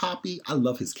 Lil Poppy, I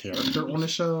love his character on the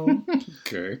show.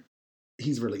 Okay.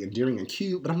 He's really endearing and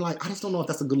cute, but I'm like, I just don't know if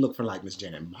that's a good look for like Miss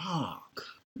Janet Mock.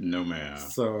 No, ma'am.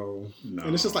 So, no.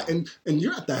 And it's just like, and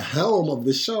you're at the helm of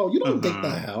the show. You don't date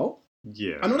the helm.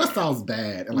 Yeah. I know that sounds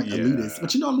bad and like elitist,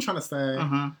 but you know what I'm trying to say?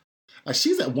 Like,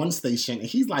 she's at one station and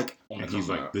he's like, and he's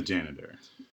like the janitor.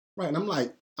 Right. And I'm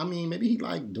like, I mean, maybe he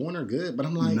like doing her good, but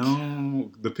I'm like,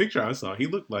 no, the picture I saw, he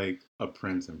looked like a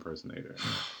Prince impersonator.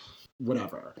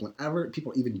 Whatever. Whenever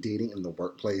people are even dating in the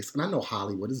workplace, and I know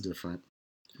Hollywood is different.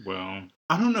 Well,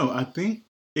 I don't know. I think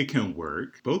it can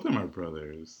work. Both of my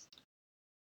brothers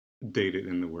dated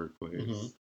in the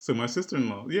workplace. So my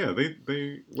sister-in-law, yeah,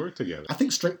 they work together. I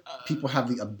think straight people have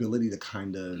the ability to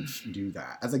kind of do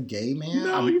that. As a gay man...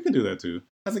 No, you can do that too.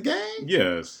 As a gay?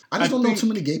 Yes. I don't know too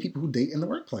many gay people who date in the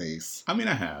workplace. I mean,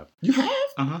 I have. You have?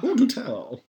 Oh, do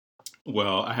tell.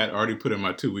 Well, I had already put in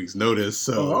my 2 weeks notice,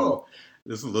 so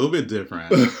it's a little bit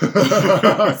different.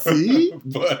 See?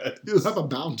 But you have a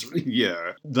boundary.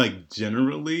 Yeah. Like,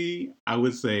 generally, I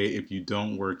would say if you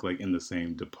don't work, like, in the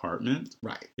same department.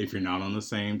 Right. If you're not on the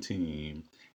same team.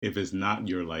 If it's not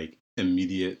your, like,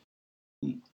 immediate...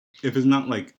 If it's not,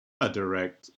 like, a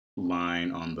direct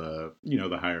line on the, you know,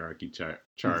 the hierarchy chart.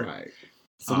 Right.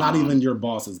 So not even your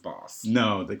boss's boss.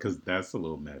 No, because that's a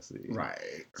little messy.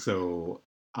 Right. So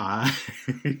I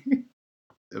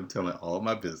am telling all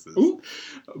my business. Ooh.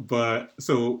 But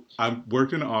so I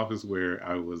worked in an office where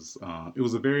I was, it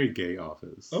was a very gay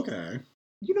office. Okay.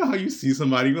 You know how you see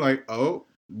somebody, you're like, oh,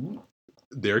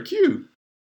 they're cute.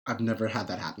 I've never had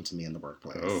that happen to me in the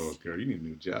workplace. Oh, girl, you need a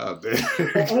new job there.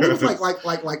 Almost like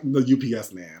the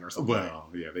UPS man or something.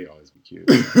 Well, yeah, they always be cute.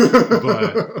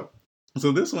 But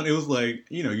so this one, it was like,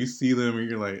 you know, you see them and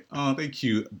you're like, oh, they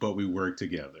cute, but we work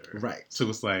together. Right. So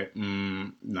it's like,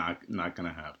 not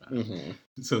gonna happen.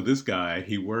 So this guy,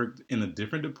 he worked in a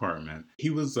different department.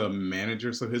 He was a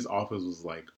manager, so his office was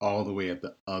like all the way at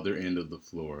the other end of the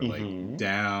floor, like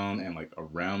down and like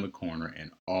around the corner and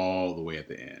all the way at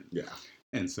the end. Yeah.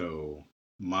 And so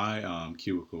my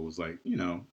cubicle was like, you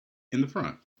know, in the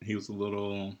front. He was a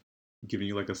little, giving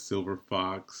you like a silver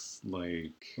fox,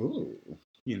 like, ooh,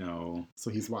 you know.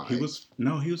 So he's white? He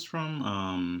was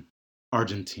from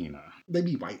Argentina. They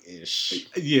be white-ish.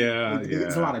 Yeah, yeah.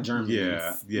 There's a lot of Germans.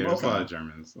 Yeah, there's a lot of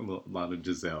Germans. A lot of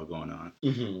Giselle going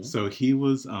on. So he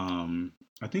was,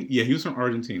 I think, he was from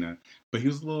Argentina, but he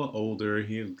was a little older.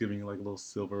 He was giving you like a little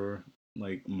silver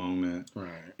like moment,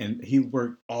 right? And he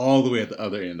worked all the way at the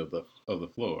other end of the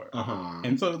floor.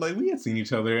 And so like we had seen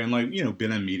each other and like, you know,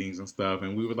 been in meetings and stuff,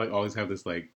 and we would like always have this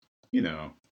like, you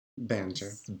know,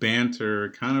 banter,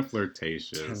 kind of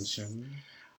flirtatious. Tension.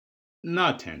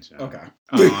 Not tension. Okay.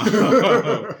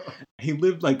 He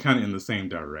lived like kind of in the same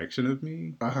direction as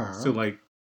me. So like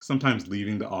sometimes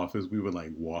leaving the office, we would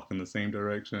like walk in the same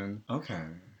direction. Okay.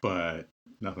 But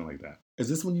nothing like that. Is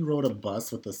this when you rode a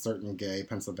bus with a certain gay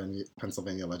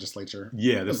Pennsylvania legislature?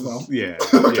 Yeah, this was yeah.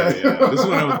 Okay. Yeah. This is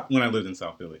when I lived in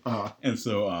South Philly. And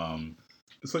so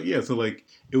so like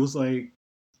it was like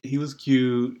he was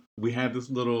cute. We had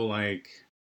this little like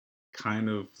kind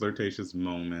of flirtatious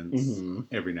moments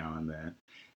every now and then.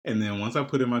 And then once I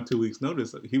put in my 2 weeks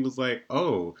notice, he was like,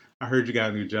 oh, I heard you got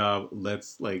a new job.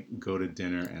 Let's like go to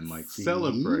dinner and like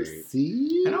celebrate.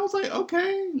 See? And I was like,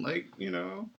 okay, like, you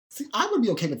know. See, I would be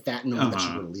okay with that knowing that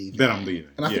you were leaving. That I'm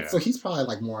leaving. And I think so he's probably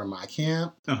like more in my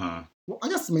camp. Well, I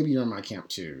guess maybe you're in my camp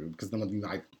too, because none of you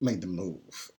like made the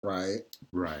move, right?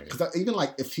 Right. Because even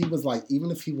if he was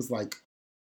like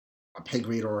a pay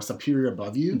grade or a superior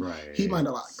above you, right, he might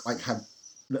like have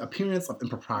the appearance of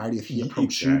impropriety if he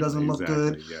approached you doesn't look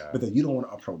good, but then you don't want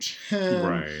to approach him.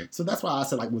 Right. So that's why I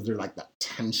said, like, was there like that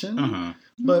tension?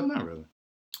 But no, not really.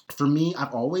 For me,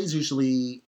 I've always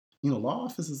usually, you know, law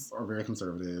offices are very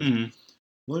conservative.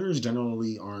 Lawyers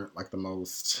generally aren't like the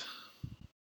most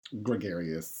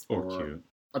gregarious or cute,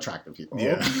 attractive people.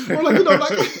 Yeah. Or like, you know,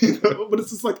 like, you know, but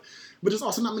it's just like, but there's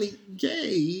also not many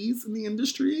gays in the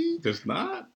industry. There's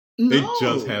not? No. They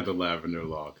just had the Lavender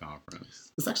Law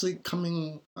Conference. It's actually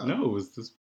coming. No, it was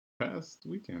this past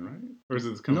weekend, right? Or is it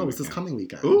this coming weekend? No, it's this coming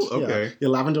weekend. Ooh, okay. Yeah,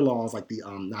 Lavender Law is like the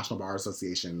National Bar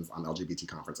Association's LGBT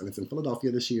conference, and it's in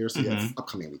Philadelphia this year, so yeah, it's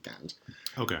upcoming weekend.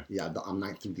 Okay. Yeah, the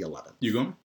 9th through the 11th. You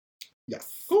going?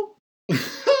 Yes. Cool.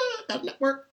 That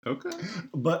network. Okay.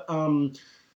 But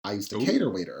I used to cater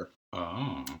waiter.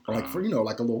 Oh. Like for, you know,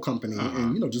 like a little company,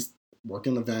 and, you know, just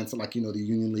working events like, the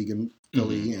Union League in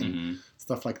Philly and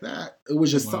stuff like that. It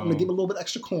was just something to give a little bit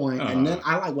extra coin. And then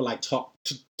I would talk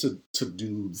to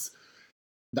dudes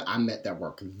that I met that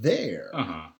work there.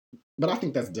 But I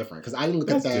think that's different because I didn't look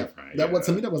at that.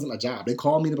 To me, that wasn't a job. They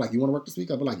called me to you want to work this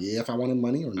week? I'd be like, yeah, if I wanted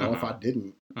money, or no, if I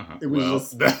didn't. It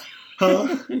was just.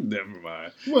 Never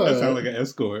mind. What? That sounds like an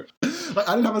escort. I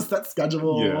didn't have a set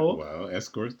schedule. Yeah, well,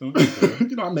 escorts don't.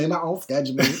 I made my own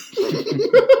schedule.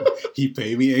 He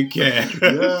paid me in cash.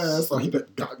 Yeah, so I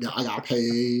got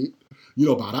paid.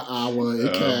 By the hour in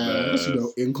cash.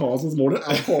 In calls was more than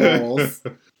out calls.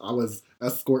 I was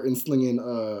escorting, slinging,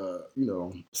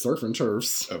 surfing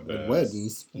turfs at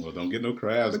weddings. Well, don't get no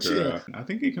crabs, girl. Yeah. I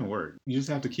think it can work. You just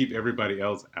have to keep everybody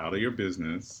else out of your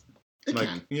business. It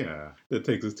can. Yeah. That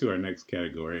takes us to our next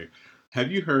category.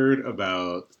 Have you heard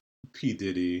about P.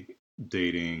 Diddy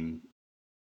dating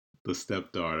the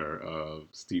stepdaughter of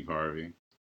Steve Harvey?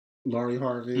 Lori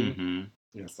Harvey? Mm-hmm.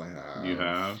 Yes, I have. You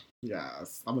have?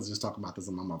 Yes. I was just talking about this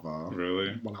with my mother.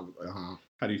 Really? When I was,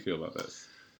 How do you feel about this?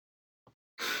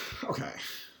 Okay.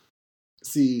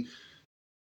 See,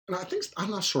 and I'm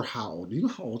not sure how old. Do you know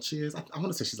how old she is? I want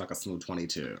to say she's like a smooth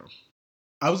 22.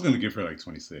 I was going to give her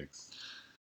 26.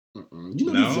 These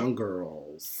young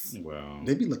girls. Well,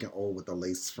 they be looking old with the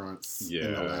lace fronts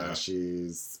and the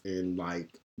lashes and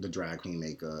the drag queen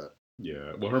makeup.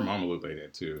 Yeah. Well, her mama looked like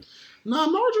that too. Nah,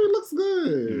 Marjorie looks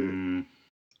good.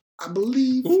 I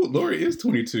believe. Ooh, Lori is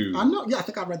 22. I know. Yeah, I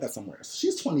think I read that somewhere.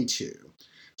 She's 22.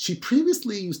 She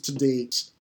previously used to date,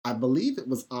 I believe it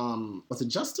was it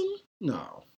Justin?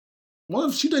 No.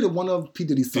 She dated one of P.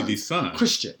 Diddy's sons.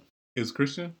 Christian. Is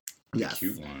Christian? Yes.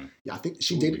 Cute one. Yeah, I think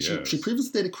she dated. Yes. She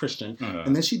previously dated Christian,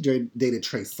 and then she dated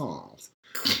Trey Songz.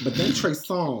 But then Trey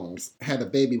Songz had a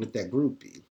baby with that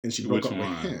groupie, and she broke up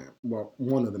with him. Well,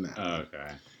 one of them.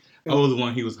 Okay. The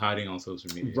one he was hiding on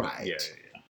social media. Right. Yeah.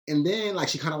 And then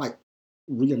she kind of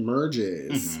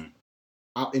reemerges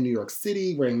out in New York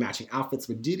City wearing matching outfits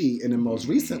with Diddy, and then most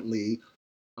recently,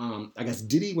 I guess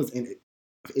Diddy was in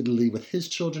Italy with his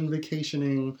children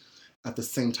vacationing at the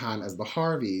same time as the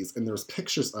Harveys, and there's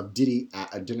pictures of Diddy at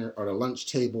a dinner or a lunch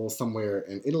table somewhere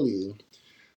in Italy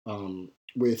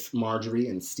with Marjorie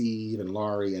and Steve and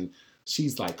Laurie, and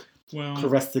she's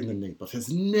caressing the nape of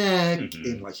his neck,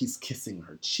 and he's kissing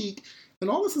her cheek, and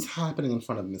all this is happening in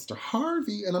front of Mr.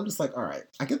 Harvey, and I'm just all right,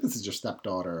 I get this is your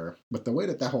stepdaughter, but the way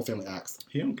that whole family acts,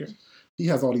 he don't care. He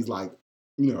has all these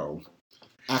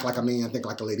act like a man, think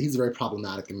like a lady. He's very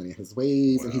problematic in many of his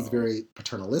ways, and he's very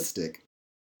paternalistic.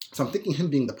 So I'm thinking him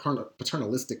being the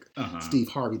paternalistic Steve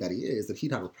Harvey that he is, that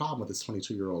he'd have a problem with his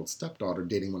 22-year-old stepdaughter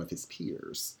dating one of his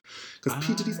peers. Because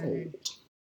P. Diddy's old.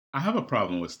 I have a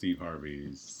problem with Steve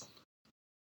Harvey's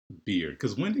beard.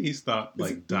 Because when did he stop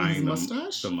dyeing the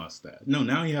mustache? No,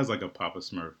 now he has a Papa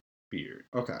Smurf beard.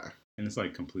 Okay. And it's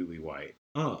completely white.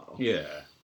 Oh. Yeah.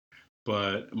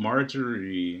 But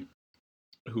Marjorie,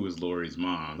 who is Lori's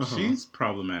mom, she's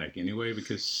problematic anyway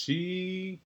because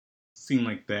she seemed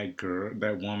like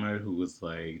that woman who was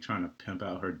trying to pimp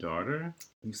out her daughter.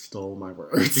 You stole my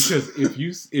words. Because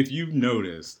if you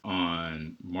noticed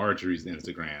on Marjorie's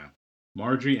Instagram,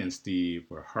 Marjorie and Steve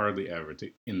were hardly ever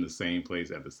in the same place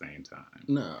at the same time.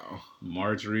 No.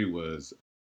 Marjorie was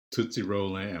Tootsie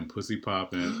Rolling and Pussy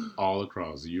Popping all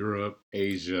across Europe,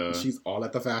 Asia. She's all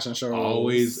at the fashion show.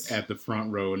 Always at the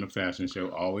front row in the fashion show.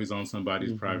 Always on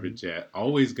somebody's private jet.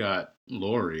 Always got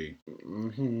Lori.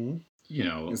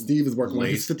 And Steve is working on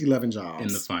his 50-11 jobs.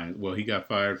 In the fine. Well, he got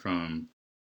fired from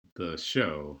the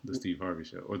show, the Steve Harvey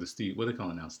show. Or the Steve, what do they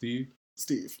call it now? Steve?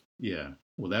 Steve. Yeah.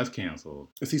 Well, that's canceled.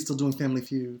 Is he still doing Family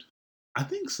Feud? I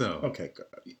think so. Okay,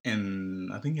 good.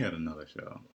 And I think he had another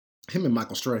show. Him and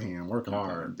Michael Strahan working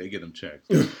hard. They get them checks.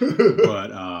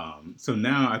 But, so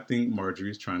now I think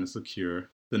Marjorie's trying to secure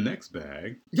the next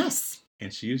bag. Yes.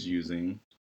 And she is using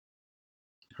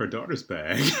her daughter's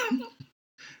bag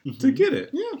to get it.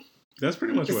 Yeah. That's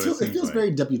pretty much what it seems It feels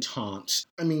very debutante.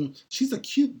 I mean, she's a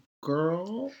cute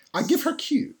girl. I give her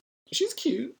cute. She's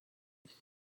cute.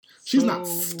 She's not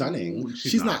stunning.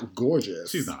 She's not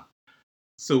gorgeous. She's not.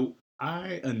 So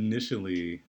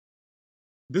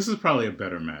this is probably a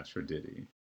better match for Diddy.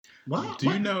 Wow. Do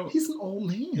you know? He's an old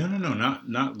man. No,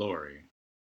 not Lori.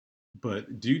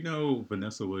 But do you know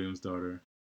Vanessa Williams' daughter?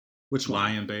 Which one?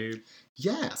 Lion Babe?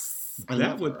 Yes. I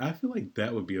feel like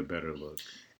that would be a better look.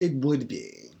 It would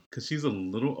be. Because she's a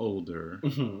little older.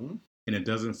 And it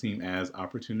doesn't seem as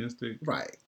opportunistic.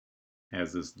 Right.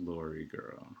 As this Lori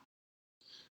girl.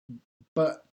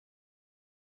 But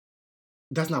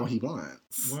that's not what he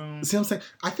wants. Well, see what I'm saying?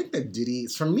 I think that Diddy,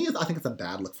 for me, I think it's a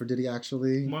bad look for Diddy,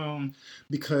 actually. Well,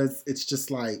 because it's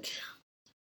just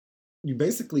you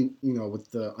basically, with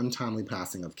the untimely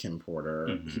passing of Kim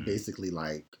Porter, he basically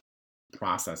like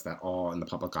processed that all in the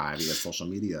public eye via social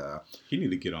media. He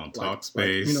need to get on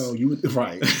Talkspace. You would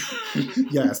right.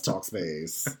 Yes,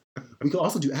 Talkspace. We could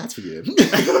also do ads for you.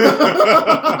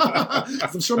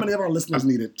 I'm sure many of our listeners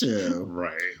need it too.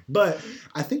 Right. But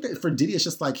I think that for Diddy, it's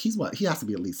just like he has to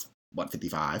be at least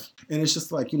 55, and it's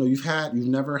just like you've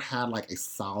never had like a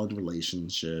solid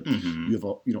relationship. You have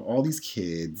all these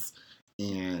kids,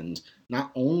 and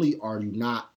not only are you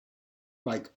not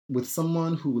like with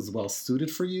someone who is well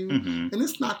suited for you, and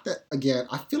it's not that, again,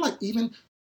 I feel like even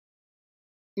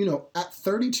at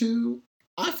 32,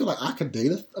 I feel like I could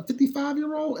date a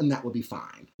 55-year-old and that would be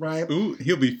fine, right? Ooh,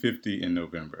 he'll be 50 in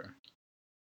November.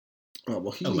 Oh,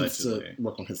 well, he needs to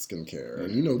work on his skincare.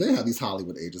 And, they have these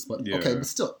Hollywood ages. But, okay, but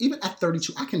still, even at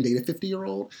 32, I can date a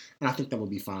 50-year-old, and I think that would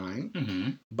be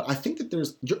fine. But I think that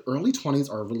your early 20s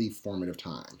are a really formative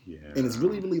time. Yeah. And it's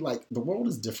really, really, like, the world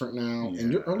is different now. Yeah.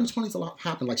 And your early 20s, a lot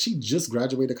happened. Like, she just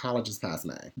graduated college this past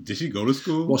May. Did she go to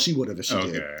school? Well, she would have if she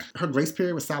did. Her grace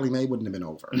period with Sallie Mae wouldn't have been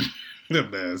over. The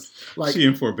best. Like, she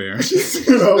in forbearance.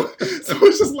 So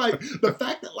it's just like the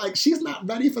fact that like she's not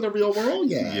ready for the real world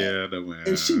yet. Yeah, man.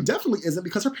 And she definitely isn't,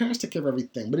 because her parents take care of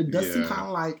everything. But it does seem kind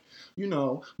of like,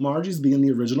 Margie's being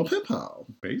the original pimpo.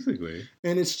 Basically.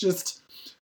 And it's just,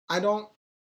 it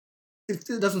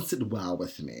doesn't sit well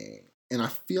with me. And I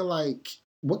feel like,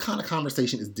 what kind of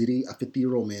conversation is Diddy, a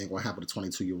 50-year-old man, going to have with a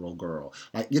 22-year-old girl?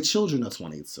 Like, your children are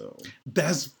 22.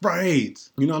 That's right.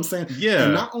 You know what I'm saying? Yeah.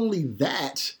 And not only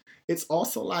that, it's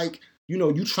also like,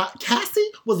 Cassie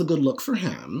was a good look for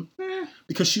him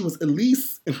because she was at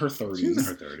least in her 30s. She was in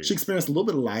her 30s. She experienced a little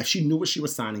bit of life. She knew what she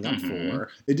was signing up for.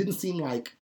 It didn't seem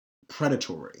like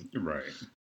predatory. Right.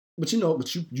 But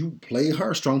you played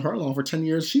her, strung her along for 10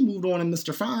 years. She moved on in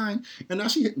Mr. Fine, and now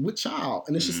she with child.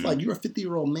 And it's just like, you're a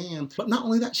 50-year-old man. But not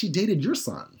only that, she dated your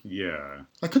son. Yeah.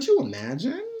 Like, could you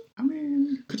imagine? I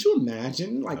mean, could you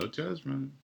imagine? Like, no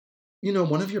judgment.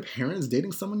 One of your parents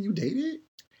dating someone you dated?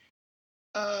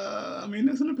 I mean,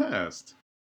 that's in the past.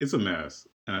 It's a mess.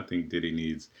 And I think Diddy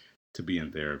needs to be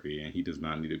in therapy, and he does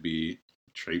not need to be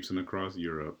traipsing across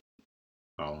Europe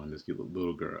following this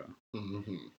little girl.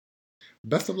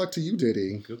 Best of luck to you,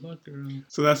 Diddy. Good luck, girl.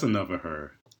 So that's enough of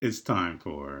her. It's time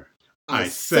for I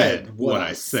Said What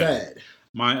I Said.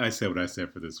 My I Said What I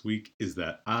Said for this week is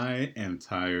that I am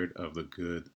tired of the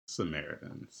Good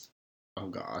Samaritans. Oh,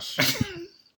 gosh.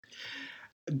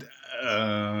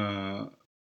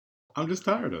 I'm just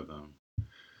tired of them.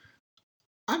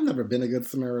 I've never been a Good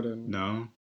Samaritan. No?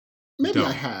 Maybe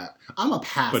I have. I'm a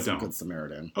passive Good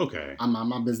Samaritan. Okay. I'm on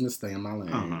my business, stay in my lane.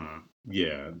 Uh-huh.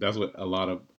 Yeah, that's what a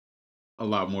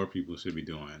lot more people should be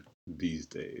doing these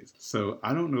days. So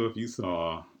I don't know if you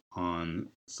saw on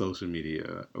social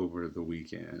media over the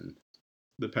weekend,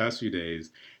 the past few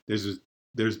days,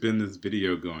 there's been this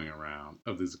video going around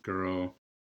of this girl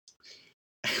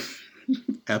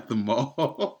at the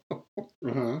mall.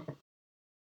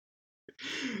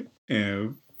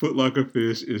 And Foot Locker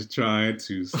Fish is trying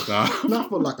to stop. Not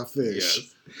Foot Locker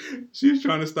Fish. Yes. She's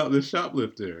trying to stop the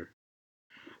shoplifter.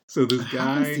 So this guy,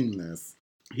 I haven't seen this.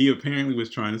 He apparently was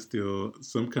trying to steal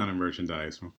some kind of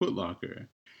merchandise from Foot Locker.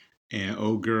 And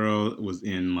old girl was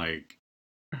in like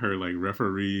her like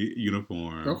referee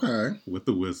uniform. Okay. With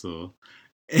the whistle.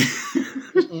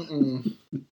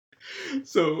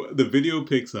 So the video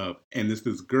picks up, and it's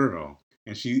this girl,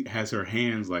 and she has her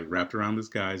hands like wrapped around this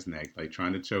guy's neck, like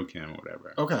trying to choke him or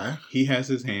whatever. Okay. He has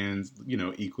his hands,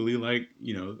 equally like,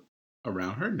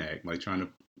 around her neck, like trying to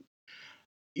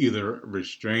either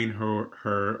restrain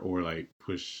her or like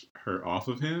push her off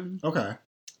of him. Okay.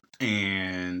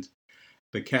 And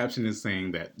the caption is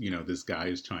saying that, this guy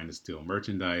is trying to steal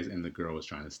merchandise and the girl is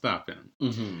trying to stop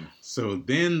him. So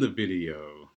then the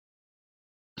video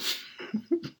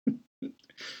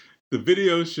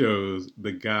shows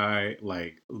the guy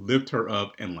like lift her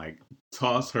up and like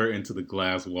toss her into the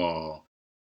glass wall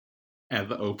at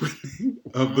the opening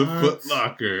of the Foot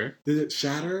Locker. Did it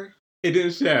shatter? It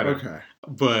didn't shatter. Okay.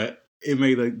 But it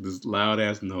made like this loud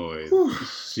ass noise. Whew.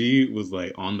 She was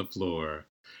like on the floor.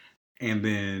 And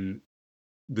then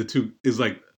the two is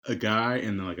like a guy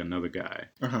and then like another guy.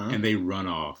 And they run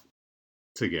off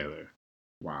together.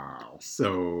 Wow.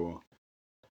 So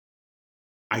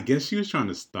I guess she was trying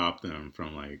to stop them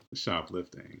from like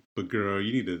shoplifting. But girl,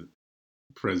 you need to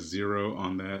press 0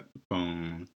 on that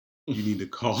phone. You need to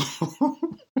call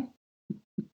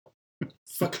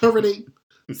security.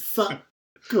 Security.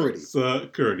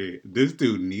 This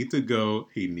dude need to go.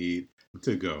 He need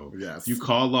to go. Yes. You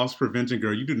call loss prevention,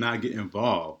 girl. You do not get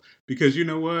involved. Because you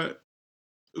know what?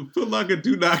 Foot Locker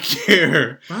do not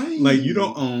care. Right. Like, you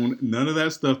don't own none of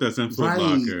that stuff that's in Foot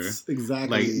Locker. Exactly.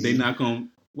 Like, they not going to...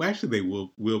 Well, actually, they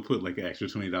will put like an extra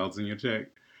 $20 in your check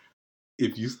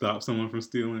if you stop someone from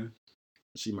stealing.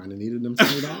 She might have needed them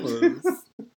 $20.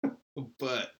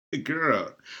 But,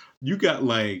 girl, you got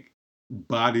like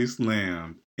body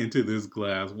slammed into this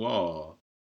glass wall.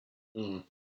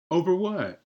 Over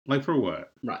what? Like, for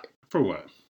what? Right. For what?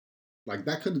 Like,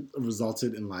 that could have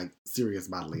resulted in like serious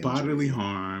bodily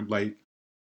harm. Like,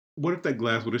 what if that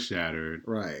glass would have shattered?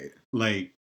 Right.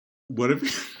 Like, what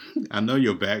if... I know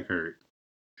your back hurt.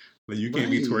 Like, you can't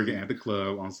be twerking at the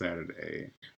club on Saturday.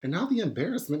 And now the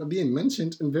embarrassment of being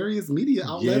mentioned in various media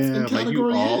outlets and Category like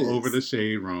you all over the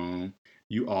Shade Room.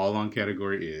 You all on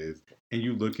Category Is. And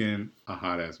you looking a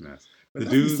hot-ass mess. The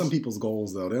dudes... some people's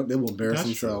goals, though. They will embarrass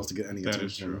themselves to get any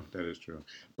attention. That is true.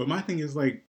 But my thing is,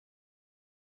 like,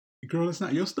 girl, it's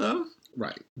not your stuff.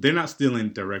 Right. They're not stealing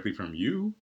directly from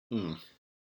you.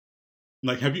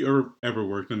 Like, have you ever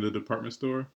worked in the department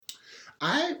store?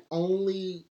 I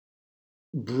only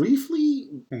briefly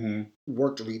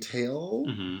worked retail,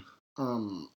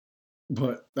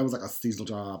 but that was like a seasonal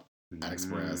job at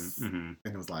Express, and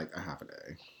it was like a half a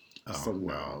day. So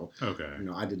no, okay.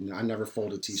 I never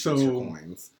folded T-shirts for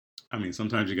coins. I mean,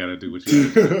 sometimes you got to do what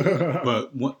you do.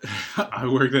 But I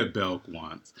worked at Belk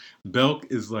once. Belk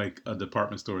is like a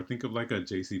department store. Think of like a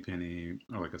JCPenney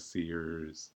or like a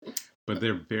Sears, but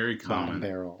they're very common. Bottom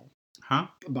barrel. Huh?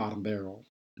 Bottom barrel.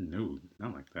 No,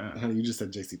 not like that. Honey, you just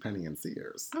said JCPenney and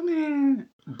Sears. I mean,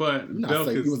 but Belk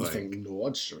is you wasn't like... saying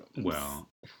Nordstrom. Well,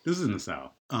 this is in the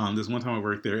South. This one time I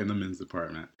worked there in the men's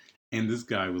department, and this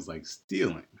guy was like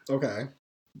stealing. Okay.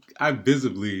 I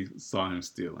visibly saw him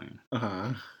stealing.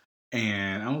 Uh-huh.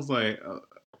 And I was like,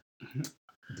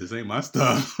 this ain't my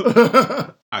stuff.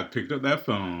 I picked up that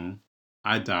phone.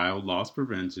 I dialed loss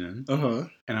prevention. And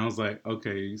I was like,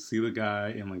 okay, you see the guy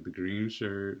in like the green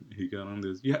shirt. He got on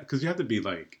this. Yeah, because you have to be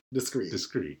like discreet.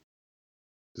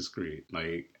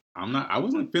 Like, I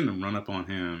wasn't finna run up on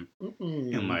him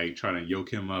and like try to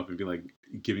yoke him up and be like,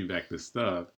 give me back this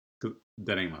stuff. Because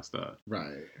that ain't my stuff.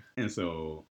 Right. And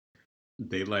so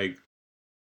they like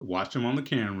watch him on the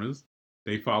cameras.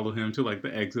 They followed him to like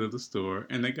the exit of the store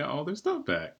and they got all their stuff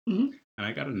back. And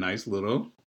I got a nice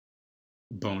little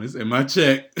bonus in my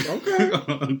check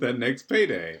on that next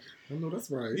payday. I know that's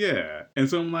right. Yeah. And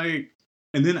so I'm like,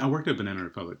 and then I worked at Banana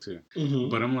Republic too.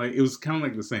 But I'm like, it was kind of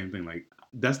like the same thing. Like,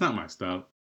 that's not my stuff.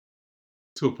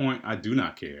 To a point, I do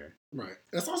not care. Right.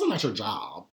 That's also not your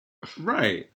job.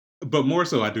 Right. But more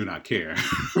so, I do not care.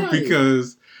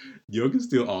 Because you can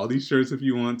steal all these shirts if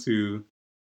you want to.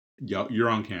 You're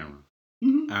on camera.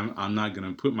 I'm not going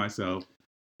to put myself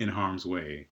in harm's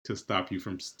way to stop you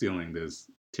from stealing this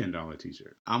 $10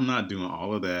 t-shirt. I'm not doing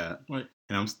all of that. Right.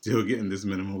 And I'm still getting this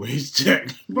minimum wage check.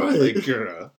 Right. Like,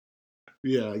 girl.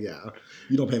 Yeah.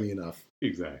 You don't pay me enough.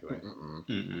 Exactly.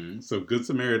 So Good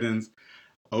Samaritans,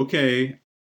 okay,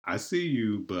 I see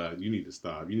you, but you need to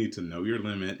stop. You need to know your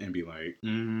limit and be like,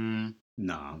 nah,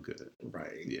 I'm good.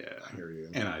 Right. Yeah. I hear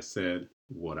you. And I said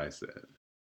what I said.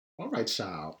 All right,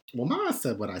 child. Well, my I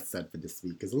said what I said for this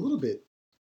week is a little bit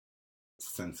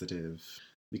sensitive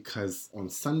because on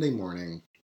Sunday morning,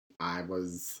 I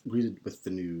was greeted with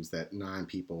the news that 9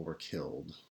 people were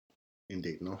killed in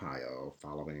Dayton, Ohio,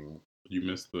 following... You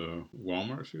missed the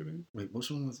Walmart shooting? Wait, which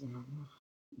one was...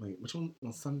 which one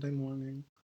was Sunday morning?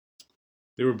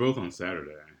 They were both on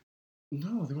Saturday.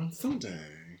 No, they were on Sunday.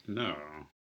 No.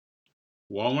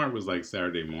 Walmart was like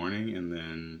Saturday morning, and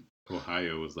then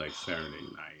Ohio was like Saturday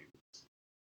night.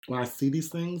 When I see these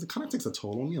things, it kind of takes a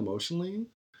toll on me emotionally.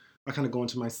 I kind of go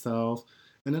into myself.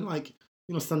 And then, like,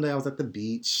 Sunday I was at the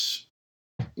beach,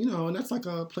 and that's like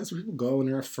a place where people go and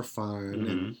they're for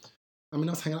fun. And I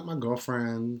was hanging out with my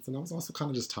girlfriends, and I was also kind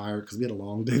of just tired because we had a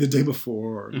long day the day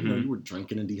before. You were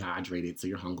drinking and dehydrated, so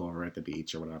you're hungover at the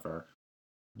beach or whatever.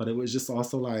 But it was just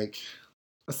also like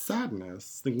a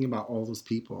sadness thinking about all those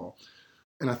people.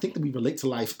 And I think that we relate to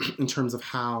life in terms of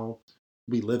how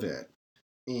we live it.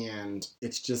 And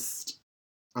it's just,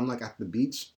 I'm like at the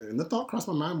beach, and the thought crossed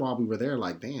my mind while we were there,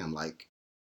 like, damn, like,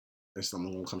 there's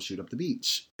someone gonna come shoot up the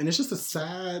beach. And it's just a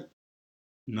sad...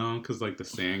 No, because, like, the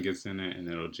sand gets in it, and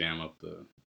it'll jam up the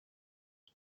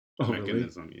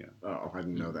mechanism, really? Yeah. Oh, I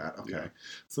didn't know that. Okay. Yeah.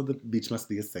 So the beach must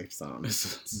be a safe zone.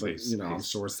 But, I'm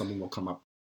sure someone will come up,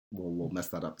 will mess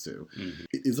that up, too.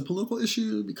 It is a political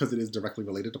issue because it is directly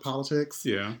related to politics.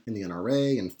 Yeah. And the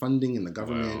NRA and funding and the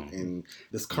government and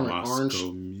this current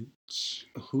Moscow Mitch.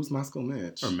 Who's Moscow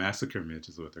Mitch? Or Massacre Mitch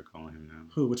is what they're calling him now.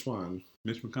 Who? Which one?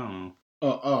 Mitch McConnell.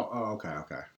 Oh,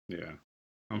 okay. Yeah.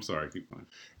 I'm sorry, keep going.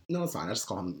 No, it's fine. I just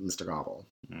call him Mr. Gobble.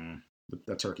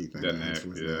 the turkey thing.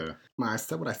 Yeah. I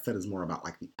said what I said is more about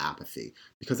like the apathy,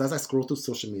 because as I scroll through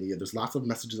social media, there's lots of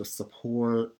messages of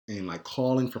support and like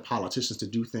calling for politicians to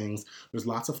do things. There's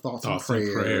lots of thoughts and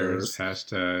prayers.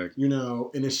 Hashtag. You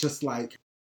know, and it's just like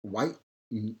white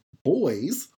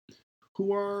boys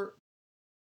who are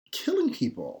killing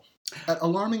people at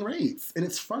alarming rates. And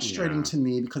it's frustrating to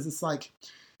me because it's like,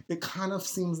 it kind of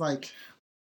seems like,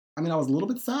 I mean, I was a little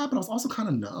bit sad, but I was also kind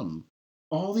of numb.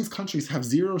 All these countries have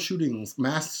 0 shootings,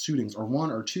 mass shootings, or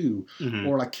 1 or 2,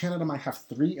 or like Canada might have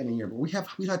 3 in a year, but we've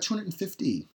had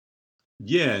 250.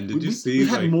 Yeah, and did you see? We've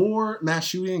had more mass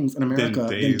shootings in America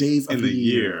than days of the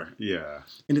year. Yeah.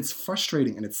 And it's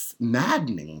frustrating and it's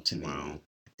maddening to me. Wow.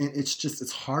 And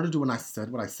it's hard to do when I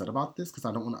said what I said about this because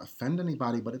I don't want to offend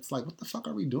anybody, but it's like, what the fuck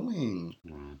are we doing?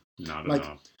 Wow. Not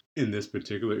enough. In this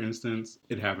particular instance,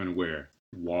 it happened where?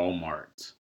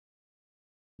 Walmart.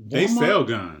 They sell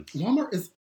guns. Walmart is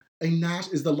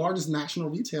the largest national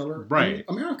retailer in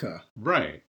America.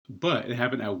 Right. But it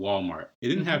happened at Walmart. It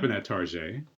didn't happen at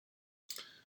Target.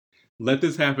 Let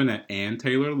this happen at Ann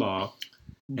Taylor Loft,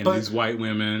 and these white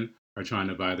women are trying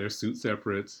to buy their suit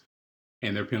separates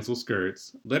and their pencil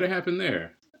skirts. Let it happen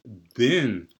there.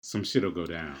 Then some shit will go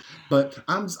down. But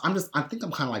I think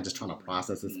I'm kind of like just trying to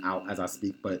process this out as I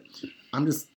speak, but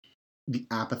the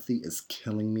apathy is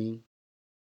killing me.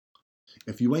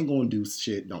 If you ain't going to do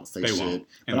shit, don't say shit. Won't.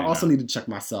 But I also need to check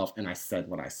myself, and I said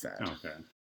what I said. Okay.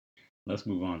 Let's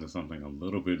move on to something a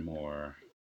little bit more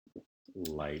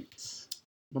light.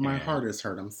 But my heart is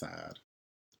hurt. I'm sad.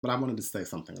 But I wanted to say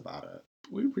something about it.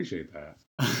 We appreciate that.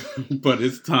 But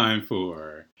it's time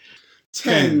for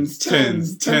tens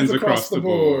across the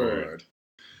board.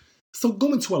 So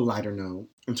going to a lighter note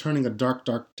and turning a dark,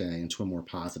 dark day into a more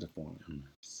positive one,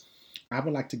 I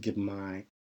would like to give my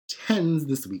 10s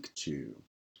this week to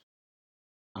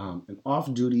an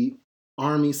off-duty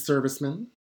Army serviceman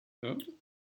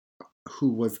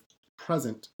who was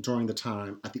present during the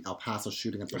time at the El Paso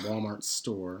shooting at the Walmart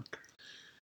store.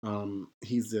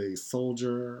 He's a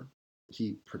soldier.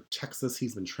 He protects us.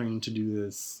 He's been trained to do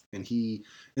this. And he,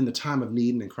 in the time of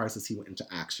need and in crisis, he went into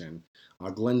action.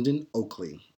 Glendon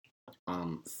Oakley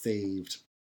saved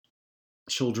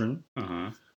children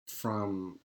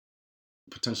from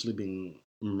potentially being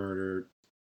murdered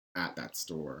at that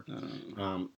store.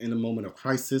 In a moment of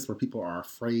crisis where people are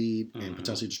afraid and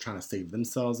potentially just trying to save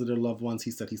themselves or their loved ones,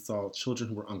 he said he saw children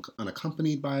who were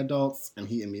unaccompanied by adults, and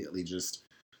he immediately just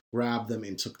grabbed them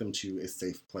and took them to a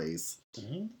safe place.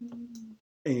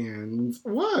 And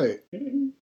what?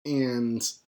 And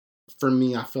for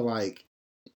me, I feel like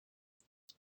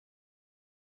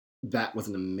that was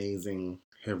an amazing,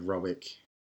 heroic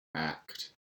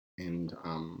act. And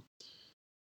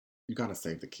you gotta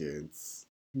save the kids.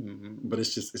 But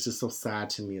it's just so sad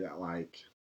to me that, like,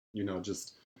 you know,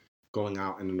 just going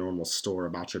out in a normal store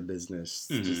about your business,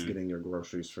 just getting your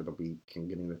groceries for the week and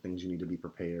getting the things you need to be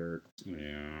prepared.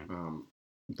 Yeah.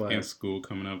 But and school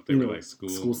coming up, they were like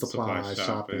school supplies,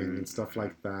 shopping and stuff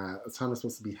like that. It's time is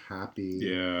supposed to be happy.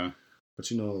 Yeah.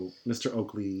 But you know, Mr.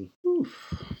 Oakley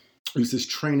used his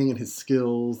training and his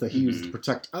skills that he used to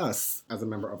protect us as a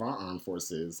member of our armed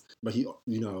forces. But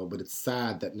but it's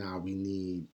sad that now we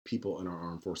need people in our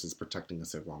armed forces protecting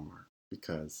us at Walmart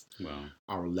because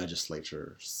our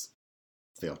legislatures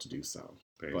failed to do so.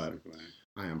 Basically. But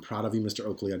I am proud of you, Mr.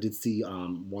 Oakley. I did see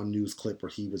one news clip where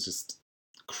he was just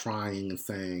crying and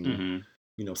saying,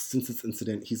 you know, since this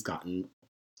incident, he's gotten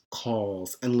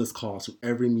endless calls from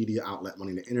every media outlet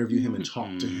wanting to interview him and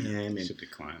talk to him. And should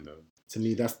decline though. To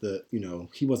me, that's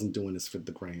he wasn't doing this for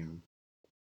the gram.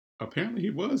 Apparently he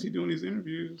was. He doing these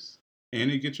interviews.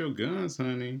 And he get your guns,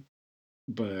 honey.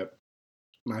 But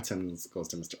my 10s goes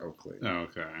to Mr. Oakley.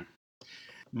 Okay.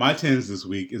 My 10s this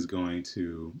week is going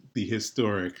to the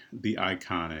historic, the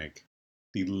iconic,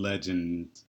 the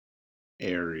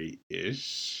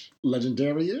legendary-ish.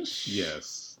 Legendary-ish?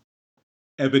 Yes.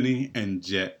 Ebony and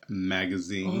Jet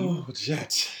magazine. Oh,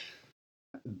 Jet.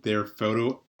 Their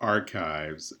photo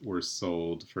archives were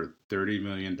sold for $30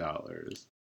 million.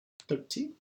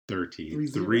 30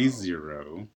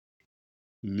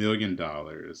 million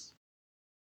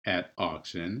at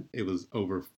auction. It was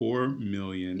over 4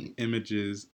 million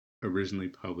images originally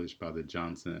published by the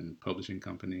Johnson Publishing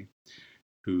Company,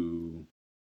 who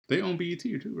they own BET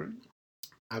too, right?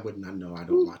 I would not know. I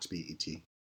don't watch BET.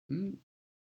 Me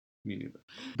neither.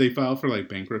 They filed for like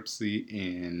bankruptcy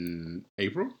in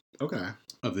April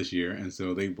of this year, and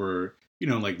so they were,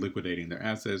 like liquidating their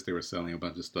assets. They were selling a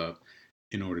bunch of stuff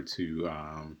in order to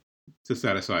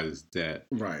satisfy this debt.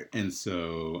 Right. And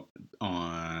so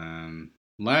on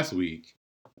last week,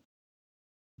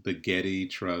 the Getty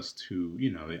Trust, who,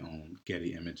 you know, they own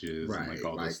Getty Images and like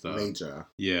all this stuff. Major.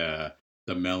 Yeah.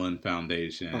 The Mellon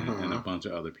Foundation and a bunch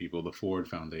of other people, the Ford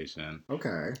Foundation.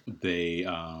 Okay. They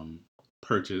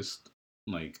purchased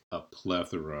like a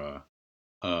plethora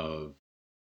of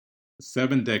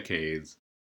 7 decades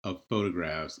of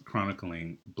photographs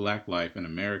chronicling Black life in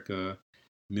America,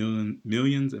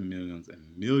 millions and millions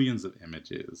and millions of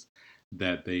images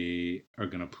that they are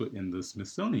going to put in the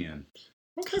Smithsonian.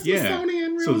 Okay,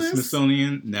 Smithsonian, realist. So the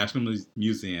Smithsonian National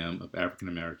Museum of African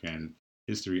American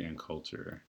History and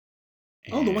Culture.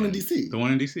 And the one in D.C. The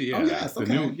one in D.C., yeah. Oh, yes, okay.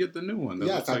 The new one. That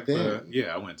yes, like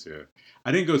I went to.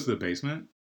 I didn't go to the basement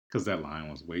because that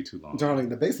line was way too long. Darling,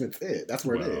 the basement's it. That's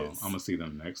where it is. I'm going to see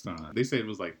them next time. They said it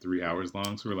was like 3 hours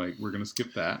long, so we're going to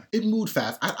skip that. It moved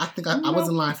fast. I think I was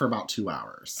in line for about 2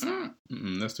 hours.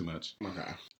 That's too much. Okay.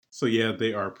 So, yeah,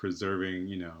 they are preserving,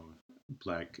 you know,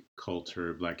 Black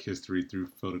culture, Black history through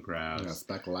photographs. Yes,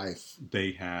 Black life.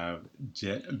 They have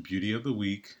Jet Beauty of the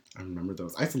Week. I remember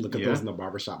those. I used to look at those in the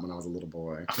barbershop when I was a little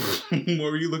boy. What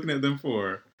were you looking at them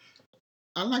for?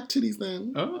 I like titties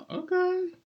then. Oh,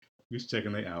 okay. You was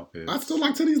checking their outfits. I still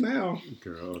like titties now.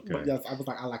 Girl, okay. But yes, I was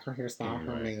like, I like her hairstyle,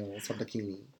 her nails, her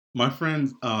bikini. My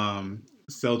friend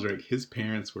Celdrick, his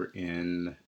parents were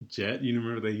in Jet. You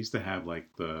remember they used to have like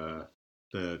the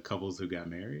couples who got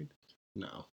married?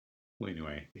 No. Well,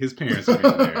 anyway, his parents were in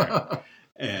there,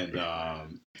 and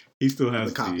he still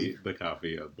has the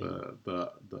copy of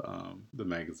the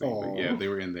magazine. But yeah, they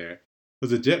were in there.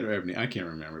 Was it Jet or Ebony? I can't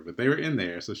remember, but they were in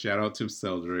there. So shout out to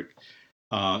Celdrick,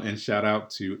 and shout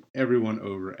out to everyone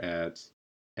over at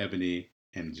Ebony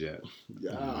and Jet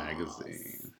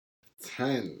magazine.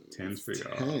 10s for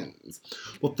y'all. 10s.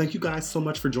 Well, thank you guys so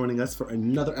much for joining us for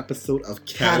another episode of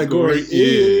Category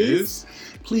Is.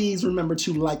 Please remember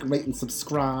to like, rate, and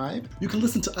subscribe. You can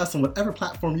listen to us on whatever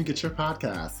platform you get your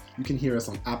podcasts. You can hear us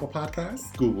on Apple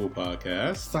Podcasts, Google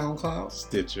Podcasts, SoundCloud,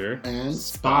 Stitcher, and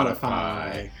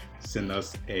Spotify. Send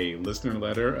us a listener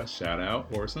letter, a shout out,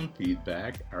 or some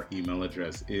feedback. Our email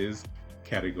address is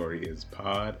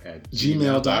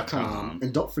categoryispod@gmail.com.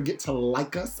 And don't forget to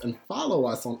like us and follow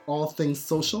us on all things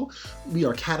social. We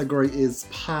are Category Is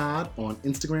Pod on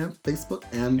Instagram, Facebook,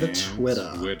 and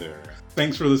Twitter.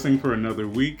 Thanks for listening for another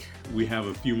week. We have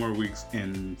a few more weeks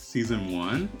in season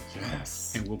 1.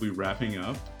 Yes. And we'll be wrapping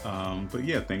up. But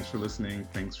yeah, thanks for listening.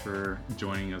 Thanks for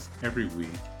joining us every week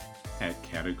at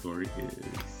Category Is.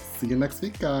 See you next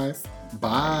week, guys.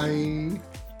 Bye.